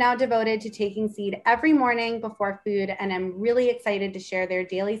 I am now devoted to taking Seed every morning before food, and I'm really excited to share their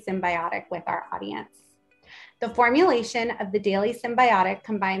Daily Symbiotic with our audience. The formulation of the Daily Symbiotic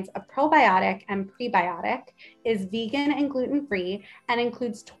combines a probiotic and prebiotic, is vegan and gluten-free, and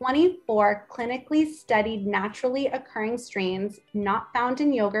includes 24 clinically studied naturally occurring strains not found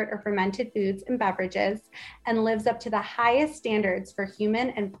in yogurt or fermented foods and beverages, and lives up to the highest standards for human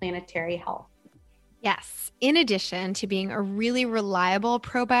and planetary health. Yes, in addition to being a really reliable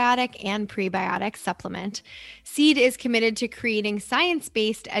probiotic and prebiotic supplement, Seed is committed to creating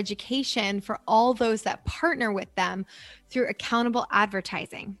science-based education for all those that partner with them through accountable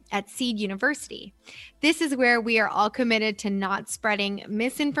advertising at Seed University. This is where we are all committed to not spreading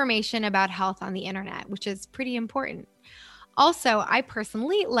misinformation about health on the internet, which is pretty important. Also, I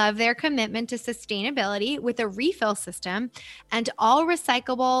personally love their commitment to sustainability with a refill system and all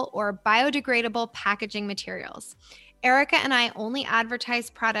recyclable or biodegradable packaging materials. Erica and I only advertise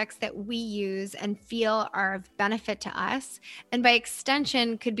products that we use and feel are of benefit to us, and by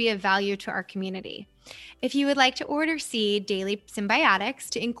extension could be of value to our community. If you would like to order Seed Daily Symbiotics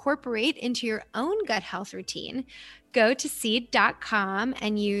to incorporate into your own gut health routine, go to seed.com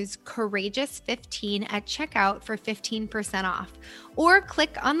and use Courageous15 at checkout for 15% off, or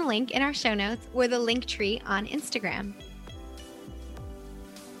click on the link in our show notes or the link tree on Instagram.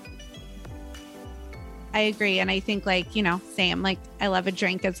 I agree. And I think same, I love a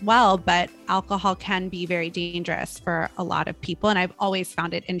drink as well, but alcohol can be very dangerous for a lot of people. And I've always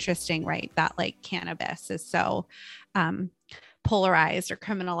found it interesting, right, that cannabis is so polarized or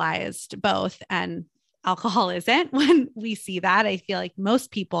criminalized both, and alcohol isn't. When we see that, I feel like most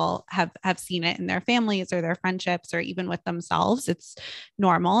people have seen it in their families or their friendships or even with themselves. It's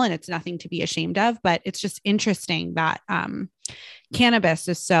normal and it's nothing to be ashamed of, but it's just interesting that cannabis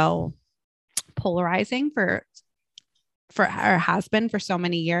is so polarizing for or has been for so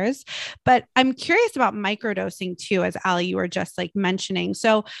many years. But I'm curious about microdosing too, as Allie, you were just mentioning.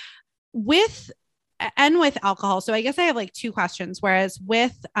 So with alcohol, so I guess I have two questions. Whereas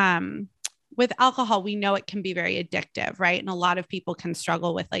with alcohol, we know it can be very addictive, right? And a lot of people can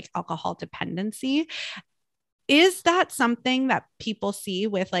struggle with alcohol dependency. Is that something that people see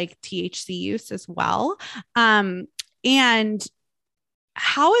with THC use as well? And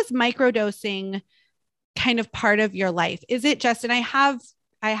how is microdosing kind of part of your life? Is it just, and I have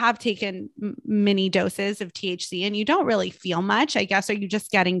taken many doses of THC and you don't really feel much, I guess. Are you just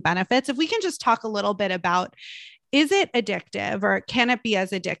getting benefits? If we can just talk a little bit about, is it addictive, or can it be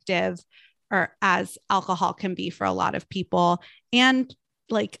as addictive or as alcohol can be for a lot of people? And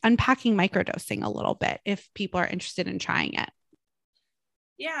unpacking microdosing a little bit if people are interested in trying it.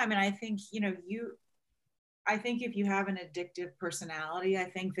 Yeah. I mean, I think, I think if you have an addictive personality, I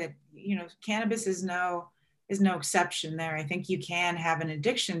think that, cannabis is no exception there. I think you can have an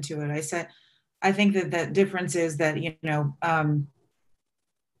addiction to it. I think that the difference is that, and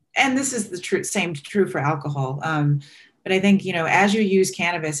this is the same true for alcohol. But I think, as you use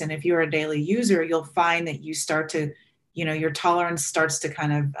cannabis, and if you're a daily user, you'll find that you start to your tolerance starts to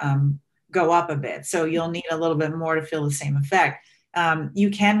kind of go up a bit. So you'll need a little bit more to feel the same effect. You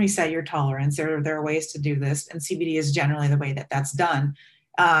can reset your tolerance. There are ways to do this, and CBD is generally the way that that's done.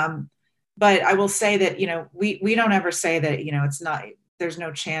 But I will say that, we don't ever say that, it's not, there's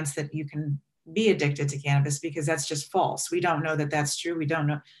no chance that you can be addicted to cannabis, because that's just false. We don't know that that's true. We don't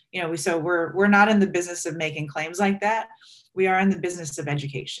know, so we're not in the business of making claims like that. We are in the business of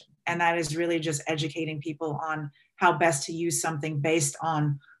education. And that is really just educating people on how best to use something based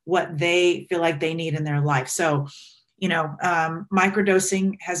on what they feel like they need in their life. So,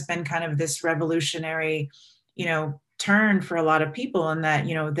 microdosing has been kind of this revolutionary, turn for a lot of people, in that,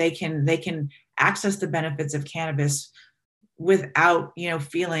 they can access the benefits of cannabis without,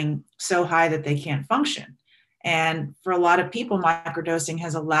 feeling so high that they can't function. And for a lot of people, microdosing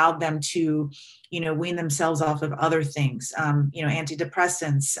has allowed them to, wean themselves off of other things,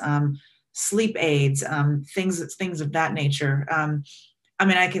 antidepressants, sleep aids, things of that nature.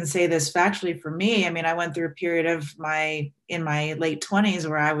 I can say this factually for me. I went through a period in my late 20s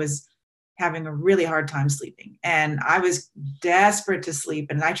where I was having a really hard time sleeping, and I was desperate to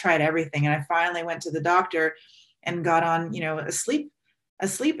sleep, and I tried everything. And I finally went to the doctor and got on, a sleep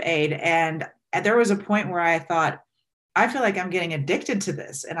aid. And there was a point where I thought, I feel like I'm getting addicted to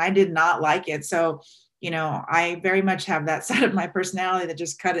this, and I did not like it. So, I very much have that side of my personality that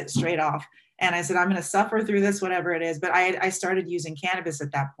just cut it straight off. And I said, I'm going to suffer through this, whatever it is. But I started using cannabis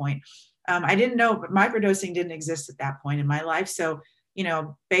at that point. I didn't know, but microdosing didn't exist at that point in my life. So,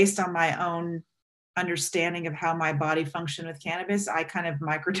 based on my own understanding of how my body functioned with cannabis, I kind of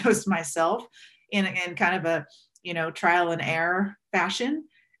microdosed myself in kind of a, trial and error fashion.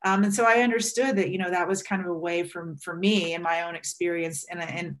 And so I understood that, that was kind of a way for me and my own experience,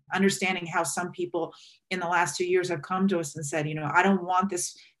 and understanding how some people in the last 2 years have come to us and said, I don't want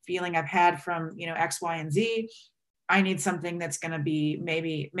this feeling I've had from, X, Y, and Z. I need something that's going to be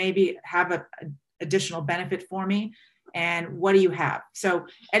maybe have a additional benefit for me. And what do you have? So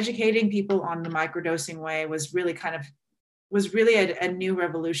educating people on the microdosing way was really a new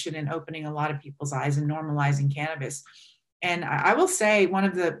revolution in opening a lot of people's eyes and normalizing cannabis. And I will say one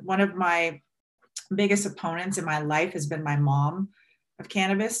of my biggest opponents in my life has been my mom of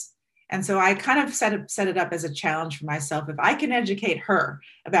cannabis. And so I kind of set it up as a challenge for myself. If I can educate her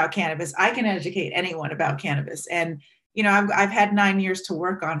about cannabis, I can educate anyone about cannabis. And, I've had 9 years to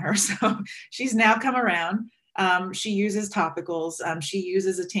work on her. So she's now come around. She uses topicals. She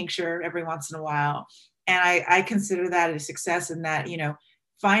uses a tincture every once in a while. And I consider that a success, in that,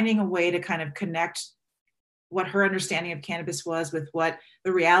 finding a way to kind of connect what her understanding of cannabis was with what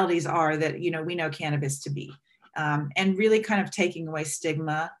the realities are that, we know cannabis to be, and really kind of taking away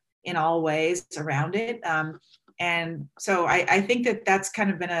stigma in all ways around it. And so I think that that's kind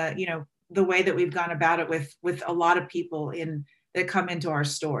of been the way that we've gone about it with a lot of people that come into our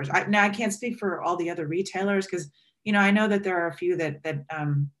stores. Now I can't speak for all the other retailers, because, I know that there are a few that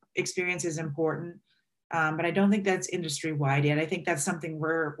experience is important. But I don't think that's industry wide yet. I think that's something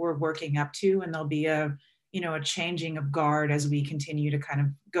we're working up to, and there'll be a changing of guard as we continue to kind of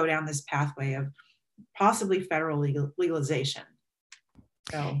go down this pathway of possibly federal legalization.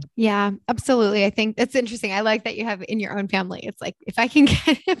 So. Yeah, absolutely. I think that's interesting. I like that you have in your own family. It's like, if I can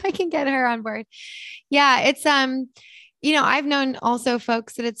get her on board. Yeah. It's, I've known also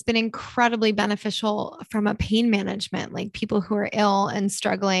folks that it's been incredibly beneficial from a pain management, like people who are ill and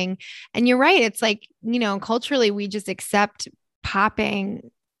struggling. And you're right. It's like, culturally, we just accept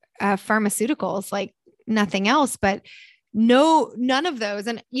popping pharmaceuticals like nothing else, but none of those.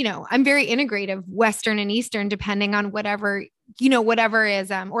 And, I'm very integrative, Western and Eastern, depending on whatever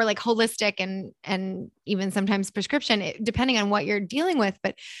is, or like holistic and even sometimes prescription, depending on what you're dealing with.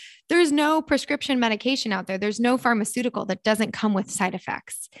 But there's no prescription medication out there. There's no pharmaceutical that doesn't come with side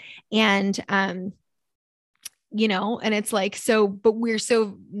effects. And, and it's like, but we're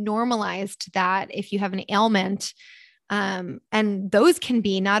so normalized that if you have an ailment, and those can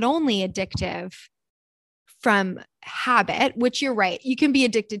be not only addictive from habit, which you're right, you can be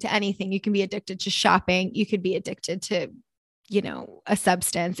addicted to anything. You can be addicted to shopping. You could be addicted to, a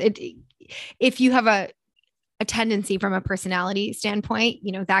substance. If you have a tendency from a personality standpoint,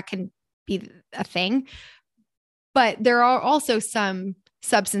 that can be a thing. But there are also some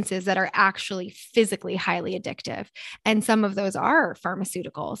substances that are actually physically highly addictive. And some of those are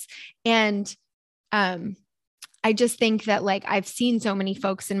pharmaceuticals. And I just think that, like, I've seen so many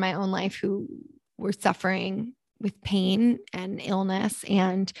folks in my own life who were suffering with pain and illness,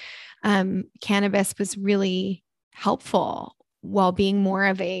 and cannabis was really helpful while being more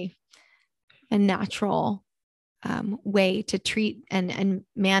of a natural way to treat and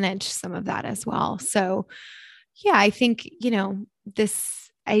manage some of that as well. So Yeah, I think,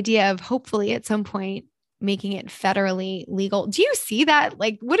 this idea of hopefully at some point making it federally legal. Do you see that?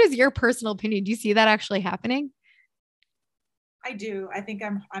 Like, what is your personal opinion? Do you see that actually happening? I do. I think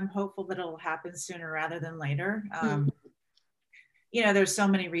I'm hopeful that it'll happen sooner rather than later. There's so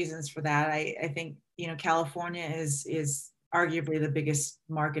many reasons for that. I think, California is arguably the biggest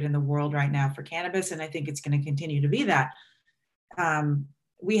market in the world right now for cannabis, and I think it's going to continue to be that.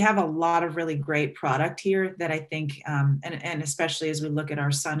 We have a lot of really great product here that I think, and especially as we look at our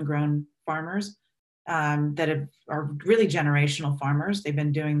sun-grown farmers that are really generational farmers. They've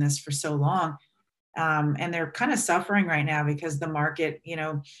been doing this for so long, and they're kind of suffering right now because the market,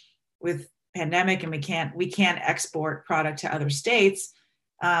 with pandemic, and we can't export product to other states.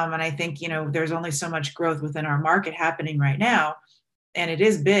 And I think, there's only so much growth within our market happening right now, and it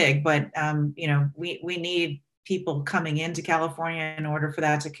is big, but we need people coming into California in order for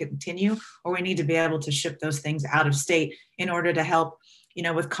that to continue, or we need to be able to ship those things out of state in order to help,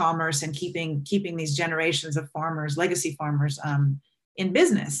 with commerce and keeping these generations of farmers, legacy farmers, in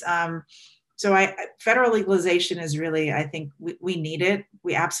business. So federal legalization is really, I think we need it.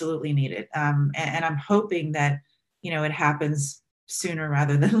 We absolutely need it. And I'm hoping that, it happens sooner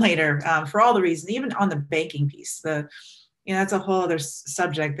rather than later, for all the reasons, even on the banking piece. That's a whole other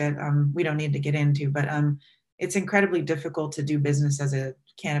subject that we don't need to get into, but it's incredibly difficult to do business as a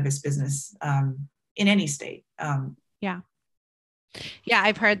cannabis business in any state. Yeah. Yeah,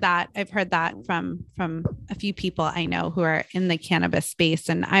 I've heard that. I've heard that from a few people I know who are in the cannabis space.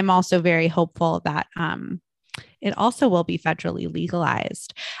 And I'm also very hopeful that it also will be federally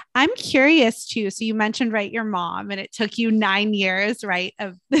legalized. I'm curious too. So you mentioned, right, your mom, and it took you 9 years, right,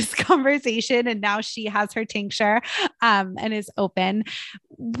 of this conversation. And now she has her tincture and is open.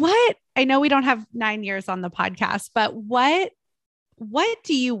 I know we don't have 9 years on the podcast, but what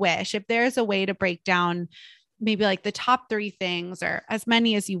do you wish, if there's a way to break down maybe like the top 3 things, or as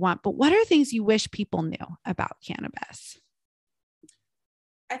many as you want, but what are things you wish people knew about cannabis?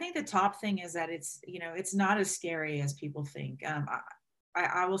 I think the top thing is that it's not as scary as people think.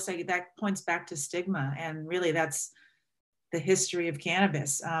 I will say that points back to stigma, and really that's the history of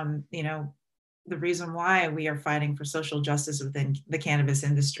cannabis. The reason why we are fighting for social justice within the cannabis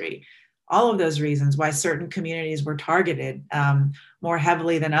industry, all of those reasons why certain communities were targeted more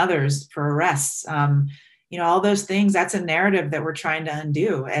heavily than others for arrests. All those things, that's a narrative that we're trying to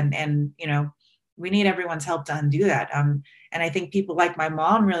undo. And we need everyone's help to undo that. And I think people like my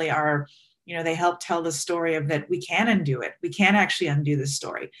mom really are, they help tell the story of that we can undo it. We can actually undo this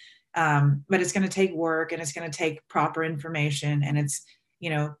story. But it's going to take work, and it's going to take proper information, and it's,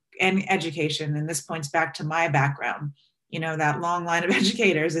 and education. And this points back to my background. That long line of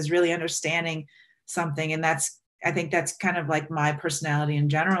educators is really understanding something. And I think that's kind of like my personality in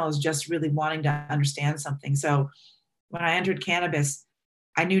general, is just really wanting to understand something. So when I entered cannabis,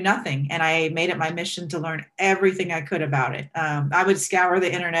 I knew nothing, and I made it my mission to learn everything I could about it. I would scour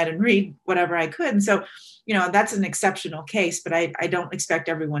the internet and read whatever I could. And so, that's an exceptional case, but I don't expect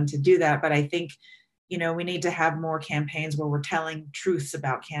everyone to do that. But I think, we need to have more campaigns where we're telling truths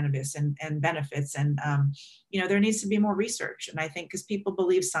about cannabis and benefits. And, there needs to be more research. And I think because people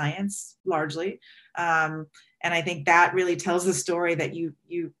believe science largely. And I think that really tells the story that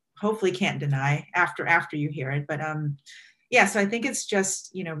you hopefully can't deny after you hear it. But yeah, so I think it's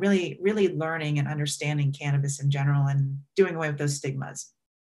just, really, really learning and understanding cannabis in general and doing away with those stigmas.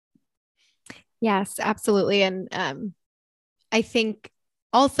 Yes, absolutely. And I think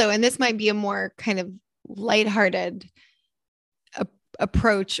also, and this might be a more kind of lighthearted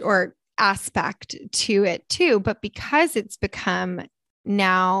approach or aspect to it too, but because it's become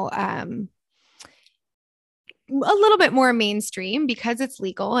now a little bit more mainstream, because it's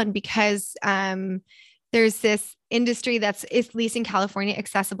legal, and because there's this industry that's, at least in California,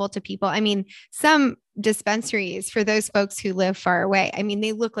 accessible to people. I mean, some dispensaries, for those folks who live far away, I mean,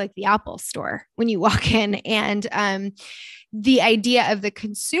 they look like the Apple store when you walk in. And the idea of the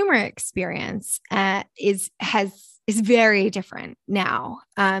consumer experience is very different now.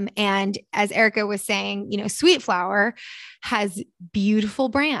 And as Erica was saying, Sweet Flower has beautiful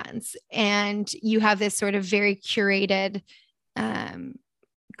brands, and you have this sort of very curated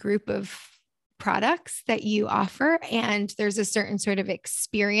group of products that you offer, and there's a certain sort of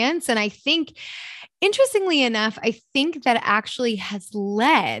experience. And I think, interestingly enough, I think that actually has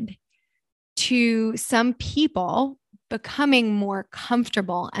led to some people becoming more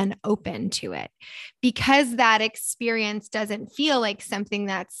comfortable and open to it, because that experience doesn't feel like something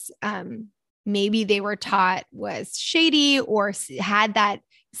that's maybe they were taught was shady or had that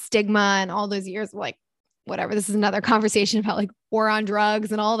stigma and all those years of like, whatever. This is another conversation about like war on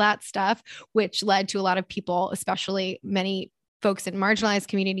drugs and all that stuff, which led to a lot of people, especially many folks in marginalized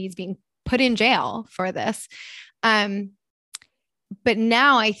communities, being put in jail for this. But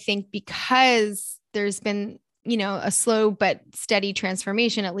now I think because there's been, a slow but steady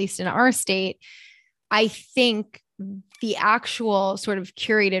transformation, at least in our state, I think the actual sort of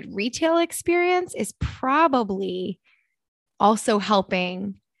curated retail experience is probably also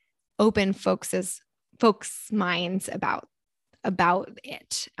helping open folks' minds about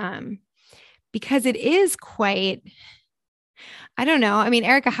it. Because it is quite, I don't know. I mean,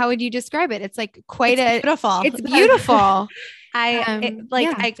 Erica, how would you describe it? It's like beautiful. It's beautiful.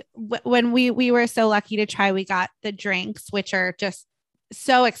 When we were so lucky to try, we got the drinks, which are just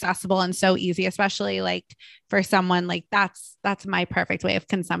so accessible and so easy, especially like for someone like that's my perfect way of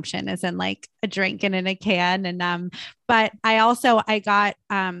consumption is in like a drink and in a can. And, but I got,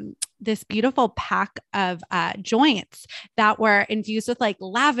 this beautiful pack of joints that were infused with like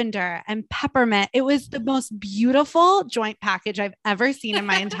lavender and peppermint. It was the most beautiful joint package I've ever seen in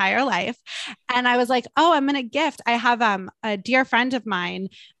my entire life. And I was like, oh, I'm going to gift. I have a dear friend of mine.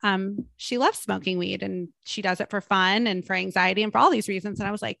 She loves smoking weed and she does it for fun and for anxiety and for all these reasons. And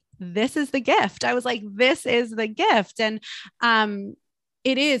I was like, this is the gift. And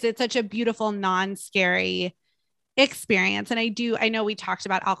it's such a beautiful, non-scary experience. And I know we talked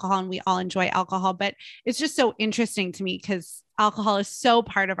about alcohol and we all enjoy alcohol, but it's just so interesting to me because alcohol is so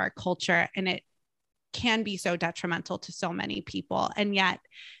part of our culture and it can be so detrimental to so many people. And yet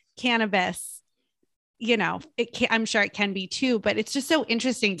cannabis, I'm sure it can be too, but it's just so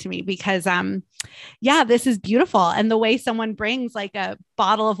interesting to me because, this is beautiful. And the way someone brings like a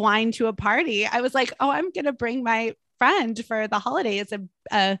bottle of wine to a party, I was like, oh, I'm going to bring my friend for the holiday. It's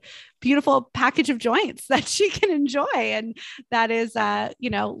a beautiful package of joints that she can enjoy. And that is,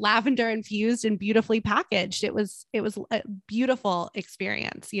 lavender infused and beautifully packaged. It was a beautiful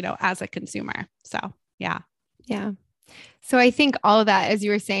experience, as a consumer. So, yeah. Yeah. So I think all of that, as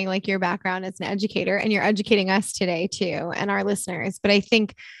you were saying, like your background as an educator and you're educating us today too, and our listeners, but I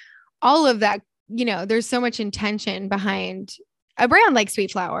think all of that, there's so much intention behind a brand like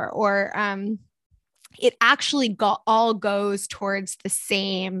Sweet Flower or, it actually all goes towards the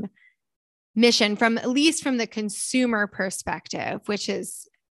same mission at least from the consumer perspective, which is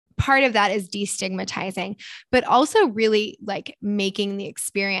part of that is destigmatizing, but also really like making the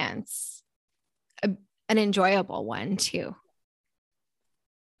experience an enjoyable one too.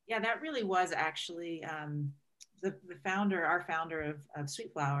 Yeah, that really was actually the founder, our founder of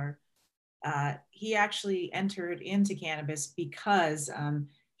Sweet Flower. He actually entered into cannabis because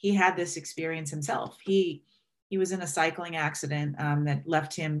he had this experience himself. He was in a cycling accident that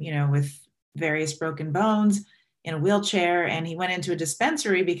left him, with various broken bones in a wheelchair. And he went into a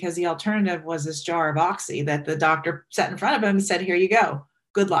dispensary because the alternative was this jar of Oxy that the doctor set in front of him and said, here you go,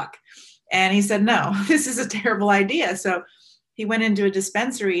 good luck. And he said, no, this is a terrible idea. So he went into a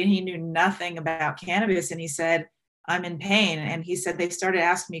dispensary and he knew nothing about cannabis. And he said, I'm in pain. And he said, they started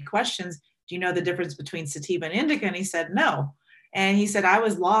asking me questions. Do you know the difference between sativa and indica? And he said, no. And he said, I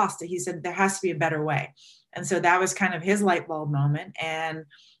was lost. He said, there has to be a better way. And so that was kind of his light bulb moment. And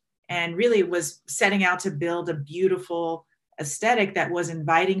really was setting out to build a beautiful aesthetic that was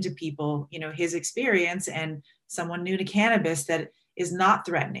inviting to people, his experience and someone new to cannabis that is not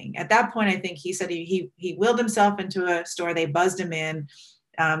threatening. At that point, I think he said he willed himself into a store. They buzzed him in.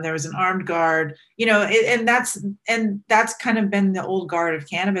 There was an armed guard, and that's kind of been the old guard of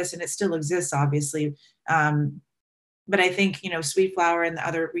cannabis, and it still exists, obviously. But I think, Sweet Flower and the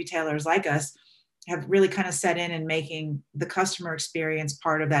other retailers like us have really kind of set in and making the customer experience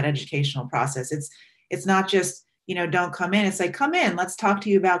part of that educational process. It's not just, don't come in. It's like, come in, let's talk to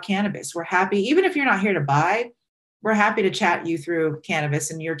you about cannabis. We're happy. Even if you're not here to buy, we're happy to chat you through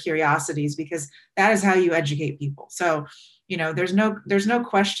cannabis and your curiosities, because that is how you educate people. So, there's no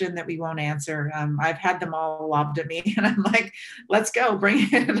question that we won't answer. I've had them all lobbed at me and I'm like, let's go, bring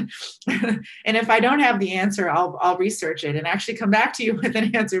it in. And if I don't have the answer, I'll research it and actually come back to you with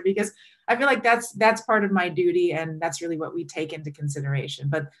an answer, because I feel like that's part of my duty. And that's really what we take into consideration.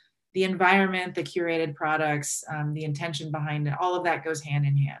 But the environment, the curated products, the intention behind it, all of that goes hand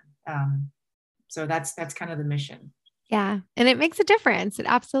in hand. So that's kind of the mission. Yeah. And it makes a difference. It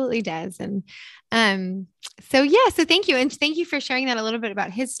absolutely does. And, so thank you. And thank you for sharing that a little bit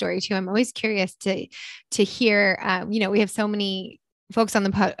about his story too. I'm always curious to hear, we have so many folks on the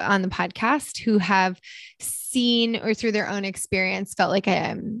podcast who have seen or through their own experience felt like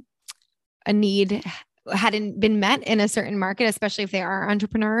a need hadn't been met in a certain market, especially if they are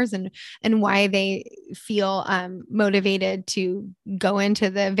entrepreneurs, and why they feel motivated to go into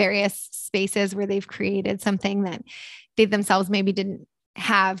the various spaces where they've created something that they themselves maybe didn't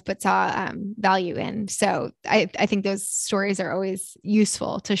have but saw value in. So I think those stories are always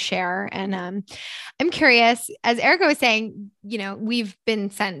useful to share. And I'm curious, as Erica was saying, we've been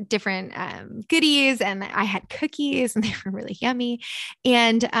sent different goodies, and I had cookies and they were really yummy.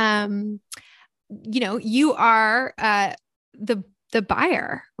 And you are the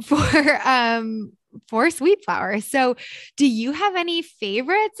buyer for Sweet Flower. So do you have any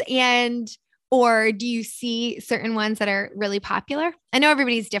favorites, or do you see certain ones that are really popular? I know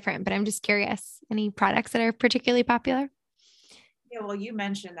everybody's different, but I'm just curious, any products that are particularly popular? Yeah, well, you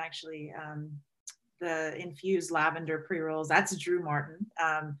mentioned actually the infused lavender pre-rolls. That's Drew Martin.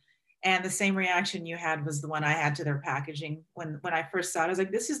 And the same reaction you had was the one I had to their packaging. When I first saw it, I was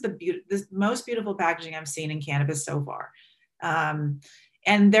like, this is the most beautiful packaging I've seen in cannabis so far.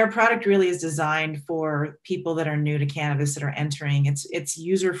 And their product really is designed for people that are new to cannabis, that are entering. It's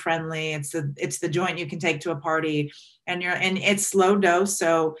user friendly. It's the joint you can take to a party, and it's low dose.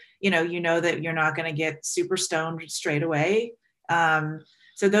 So, you know that you're not going to get super stoned straight away.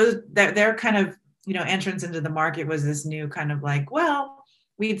 So their kind of, entrance into the market was this new kind of like, well,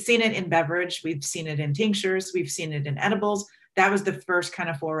 we'd seen it in beverage. We've seen it in tinctures. We've seen it in edibles. That was the first kind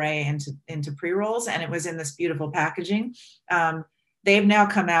of foray into pre-rolls. And it was in this beautiful packaging. They've now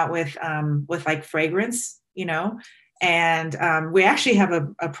come out with like fragrance, and we actually have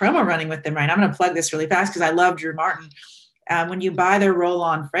a promo running with them right now. I'm going to plug this really fast because I love Drew Martin. When you buy their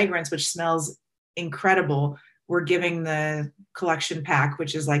roll-on fragrance, which smells incredible, we're giving the collection pack,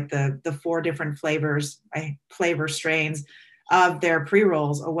 which is like the 4 different flavor strains of their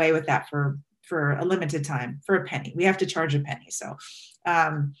pre-rolls, away with that for a limited time for a penny. We have to charge a penny. So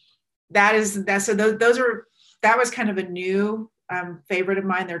that was kind of a new favorite of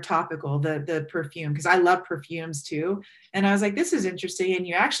mine. They're topical, the perfume, because I love perfumes too. And I was like, this is interesting. And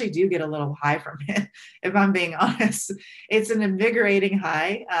you actually do get a little high from it, if I'm being honest. It's an invigorating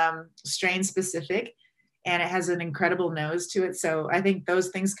high, strain specific, and it has an incredible nose to it. So I think those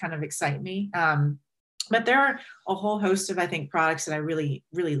things kind of excite me. But there are a whole host of, I think, products that I really,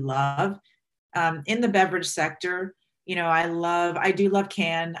 really love. In the beverage sector, I do love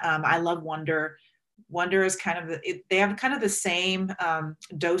Can. I love Wonder. Wonder is kind of, they have kind of the same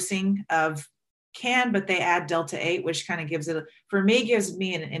dosing of Can, but they add Delta 8, which kind of gives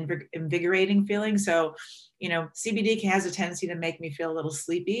me an invigorating feeling. So, CBD has a tendency to make me feel a little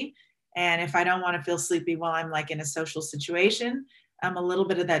sleepy. And if I don't want to feel sleepy while I'm like in a social situation, a little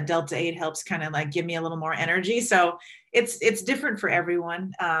bit of that Delta 8 helps kind of like give me a little more energy. So it's different for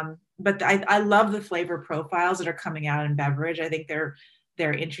everyone. But I love the flavor profiles that are coming out in beverage. I think they're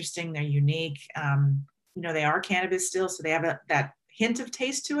interesting. They're unique. They are cannabis still, so they have that hint of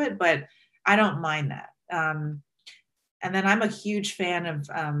taste to it, but I don't mind that. And then I'm a huge fan of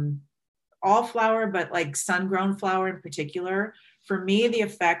all flower, but like sun-grown flower in particular. For me, the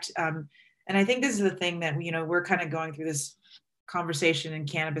effect, and I think this is the thing that, we're kind of going through this conversation in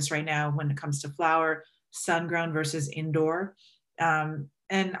cannabis right now when it comes to flower, sun-grown versus indoor.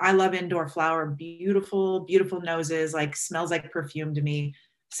 And I love indoor flower, beautiful, beautiful noses, like smells like perfume to me.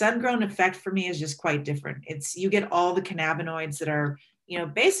 Sun-grown effect for me is just quite different. You get all the cannabinoids that are,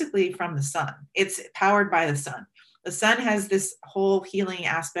 basically from the sun. It's powered by the sun. The sun has this whole healing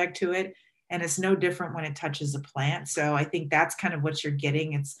aspect to it, and it's no different when it touches a plant. So I think that's kind of what you're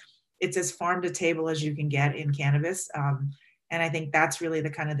getting. It's as farm to table as you can get in cannabis. And I think that's really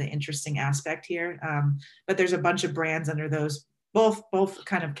the interesting aspect here. But there's a bunch of brands under those, both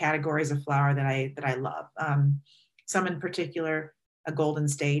kind of categories of flower that I love. Some in particular, a Golden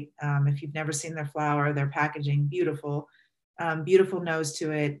State. If you've never seen their flower, their packaging, beautiful, beautiful nose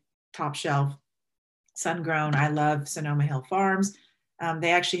to it, top shelf. Sun-grown, I love Sonoma Hill Farms.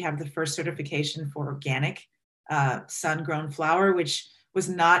 They actually have the first certification for organic sun-grown flower, which was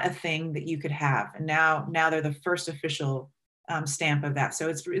not a thing that you could have. And now they're the first official stamp of that. So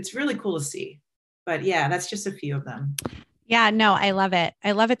it's really cool to see. But yeah, that's just a few of them. Yeah, no, I love it.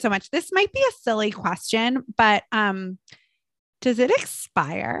 I love it so much. This might be a silly question, but does it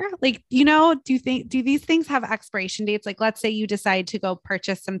expire? Like, do these things have expiration dates? Like, let's say you decide to go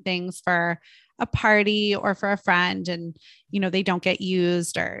purchase some things for a party or for a friend and, they don't get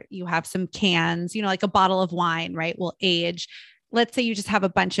used, or you have some cans, like a bottle of wine, right, will age. Let's say you just have a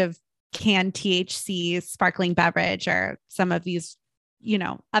bunch of canned THC sparkling beverage or some of these,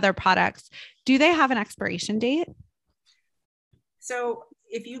 other products. Do they have an expiration date? So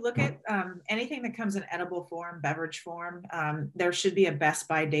if you look at anything that comes in edible form, beverage form, there should be a best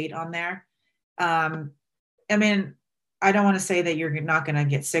by date on there. I mean, I don't want to say that you're not going to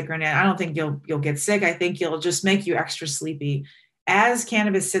get sick or anything. I don't think you'll get sick. I think it'll just make you extra sleepy. As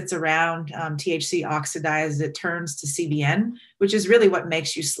cannabis sits around, THC oxidizes, it turns to CBN, which is really what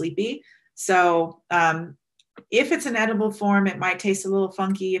makes you sleepy. So if it's an edible form, it might taste a little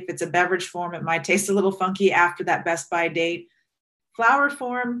funky. If it's a beverage form, it might taste a little funky after that Best By date. Flower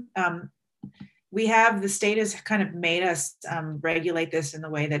form, the state has kind of made us regulate this in the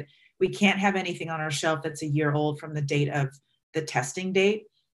way that we can't have anything on our shelf that's a year old from the date of the testing date,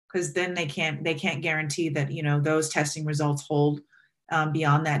 because then they can't guarantee that, those testing results hold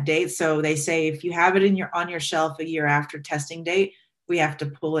beyond that date. So they say if you have it on your shelf a year after testing date, we have to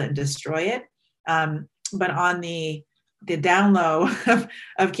pull it and destroy it. But on the down low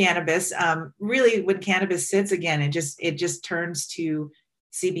of cannabis, really when cannabis sits again, it just turns to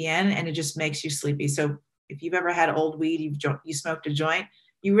CBN and it just makes you sleepy. So if you've ever had old weed, you smoked a joint,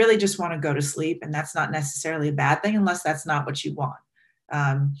 you really just want to go to sleep, and that's not necessarily a bad thing unless that's not what you want.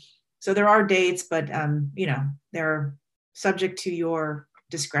 So there are dates, but they're subject to your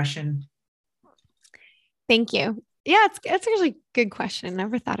discretion. Thank you. Yeah, it's actually a good question.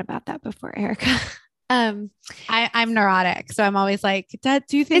 Never thought about that before, Erica. I'm neurotic, so I'm always like,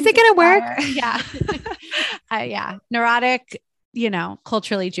 do you think is it going to work? Yeah. Yeah. Neurotic,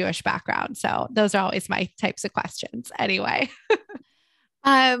 culturally Jewish background. So those are always my types of questions anyway.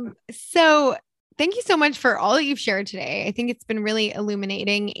 So thank you so much for all that you've shared today. I think it's been really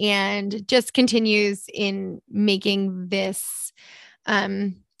illuminating and just continues in making this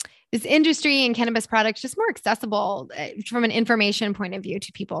industry and cannabis products just more accessible from an information point of view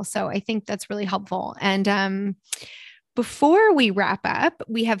to people. So I think that's really helpful. And before we wrap up,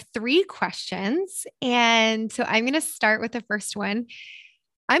 we have 3 questions. And so I'm going to start with the first one.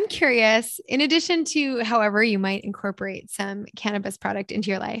 I'm curious, in addition to however you might incorporate some cannabis product into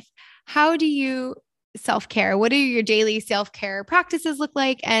your life, how do you self-care? What do your daily self-care practices look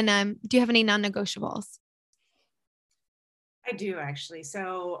like? And do you have any non-negotiables? I do, actually.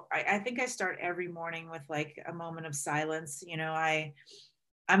 So I think I start every morning with like a moment of silence.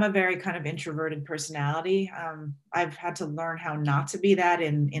 I'm a very kind of introverted personality. I've had to learn how not to be that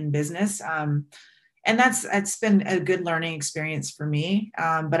in business. And it's been a good learning experience for me.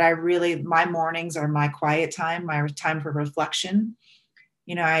 But my mornings are my quiet time, my time for reflection.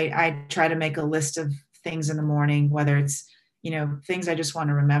 I try to make a list of things in the morning, whether it's, things I just want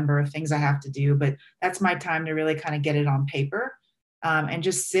to remember, things I have to do, but that's my time to really kind of get it on paper and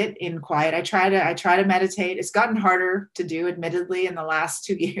just sit in quiet. I try to meditate. It's gotten harder to do, admittedly, in the last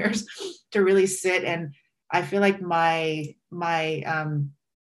 2 years to really sit. And I feel like my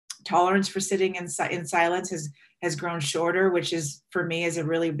tolerance for sitting in silence has grown shorter, which is for me is a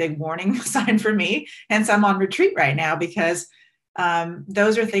really big warning sign for me. Hence, I'm on retreat right now because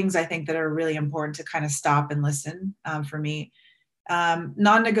those are things I think that are really important to kind of stop and listen for me.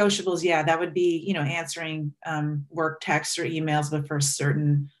 Non-negotiables, yeah, that would be, answering work texts or emails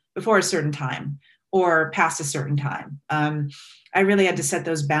before a certain time or past a certain time. I really had to set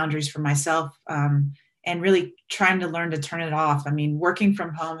those boundaries for myself and really trying to learn to turn it off. I mean, working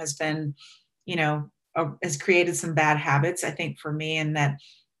from home has been, has created some bad habits, I think, for me, and that,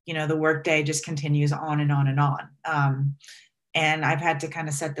 the workday just continues on and on and on. And I've had to kind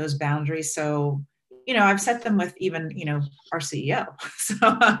of set those boundaries. So, I've set them with even, our CEO. So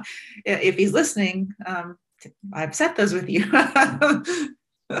if he's listening, I've set those with you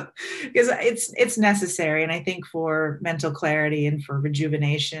because it's necessary. And I think for mental clarity and for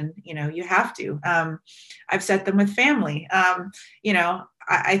rejuvenation, you have to. I've set them with family.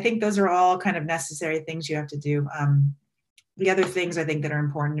 I think those are all kind of necessary things you have to do. The other things I think that are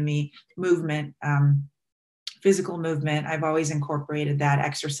important to me, movement, physical movement. I've always incorporated that,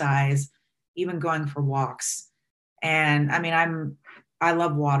 exercise, even going for walks. And I mean, I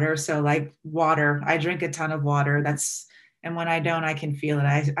love water. So like water, I drink a ton of water. And when I don't, I can feel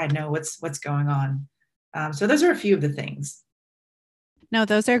it. I know what's going on. So those are a few of the things. No,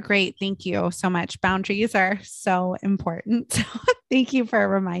 those are great. Thank you so much. Boundaries are so important. So thank you for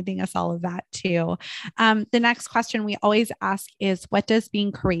reminding us all of that too. The next question we always ask is, what does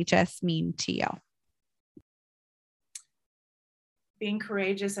being courageous mean to you? Being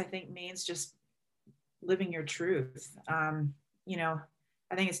courageous, I think, means just living your truth. I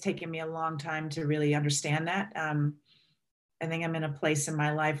think it's taken me a long time to really understand that. I think I'm in a place in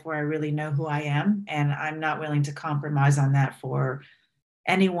my life where I really know who I am, and I'm not willing to compromise on that for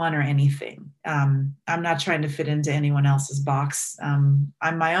anyone or anything. I'm not trying to fit into anyone else's box. I'm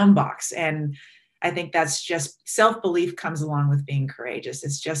my own box. And I think that's just self-belief comes along with being courageous.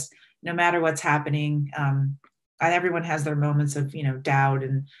 It's just no matter what's happening, everyone has their moments of, doubt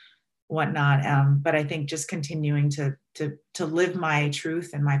and whatnot. But I think just continuing to live my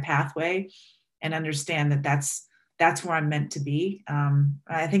truth and my pathway and understand that that's where I'm meant to be.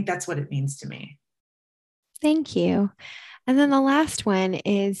 I think that's what it means to me. Thank you. And then the last one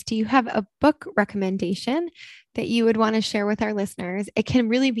is, do you have a book recommendation that you would want to share with our listeners? It can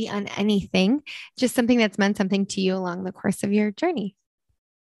really be on anything, just something that's meant something to you along the course of your journey.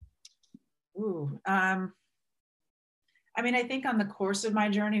 Ooh, I mean, I think on the course of my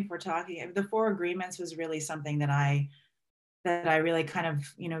journey, if we're talking, the 4 Agreements was really something that I really kind of,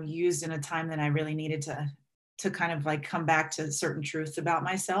 used in a time that I really needed to kind of like come back to certain truths about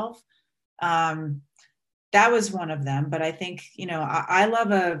myself. That was one of them, but I think, I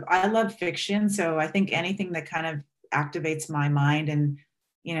love fiction. So I think anything that kind of activates my mind and,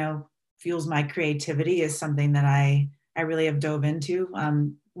 fuels my creativity is something that I really have dove into.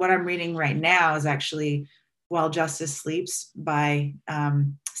 What I'm reading right now is actually While Justice Sleeps by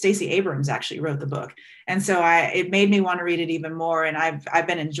Stacey Abrams actually wrote the book. And so it made me want to read it even more. And I've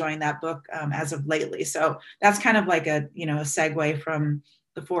been enjoying that book as of lately. So that's kind of like a segue from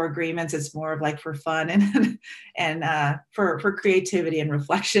the 4 Agreements. It's more of like for fun and for creativity and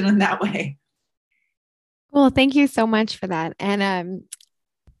reflection in that way. Well, thank you so much for that. And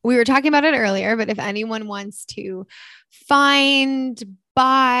we were talking about it earlier, but if anyone wants to find,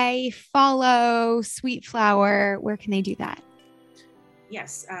 buy, follow Sweet Flower, where can they do that?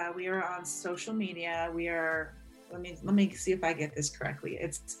 Yes, we are on social media. We are, let me see if I get this correctly.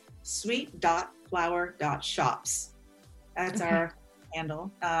 It's sweet.flower.shops. That's our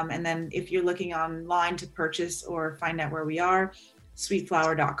handle. And then if you're looking online to purchase or find out where we are,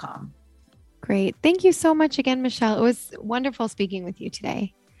 sweetflower.com. Great. Thank you so much again, Michelle. It was wonderful speaking with you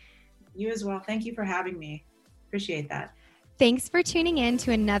today. You as well. Thank you for having me. Appreciate that. Thanks for tuning in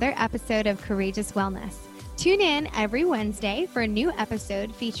to another episode of Courageous Wellness. Tune in every Wednesday for a new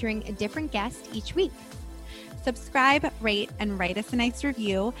episode featuring a different guest each week. Subscribe, rate, and write us a nice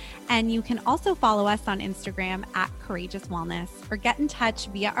review. And you can also follow us on Instagram at Courageous Wellness or get in touch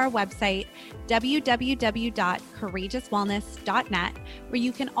via our website, www.courageouswellness.net, where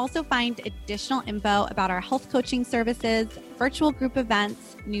you can also find additional info about our health coaching services, virtual group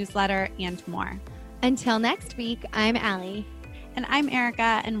events, newsletter, and more. Until next week, I'm Allie. And I'm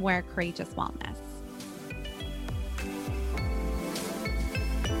Erica, and we're Courageous Wellness.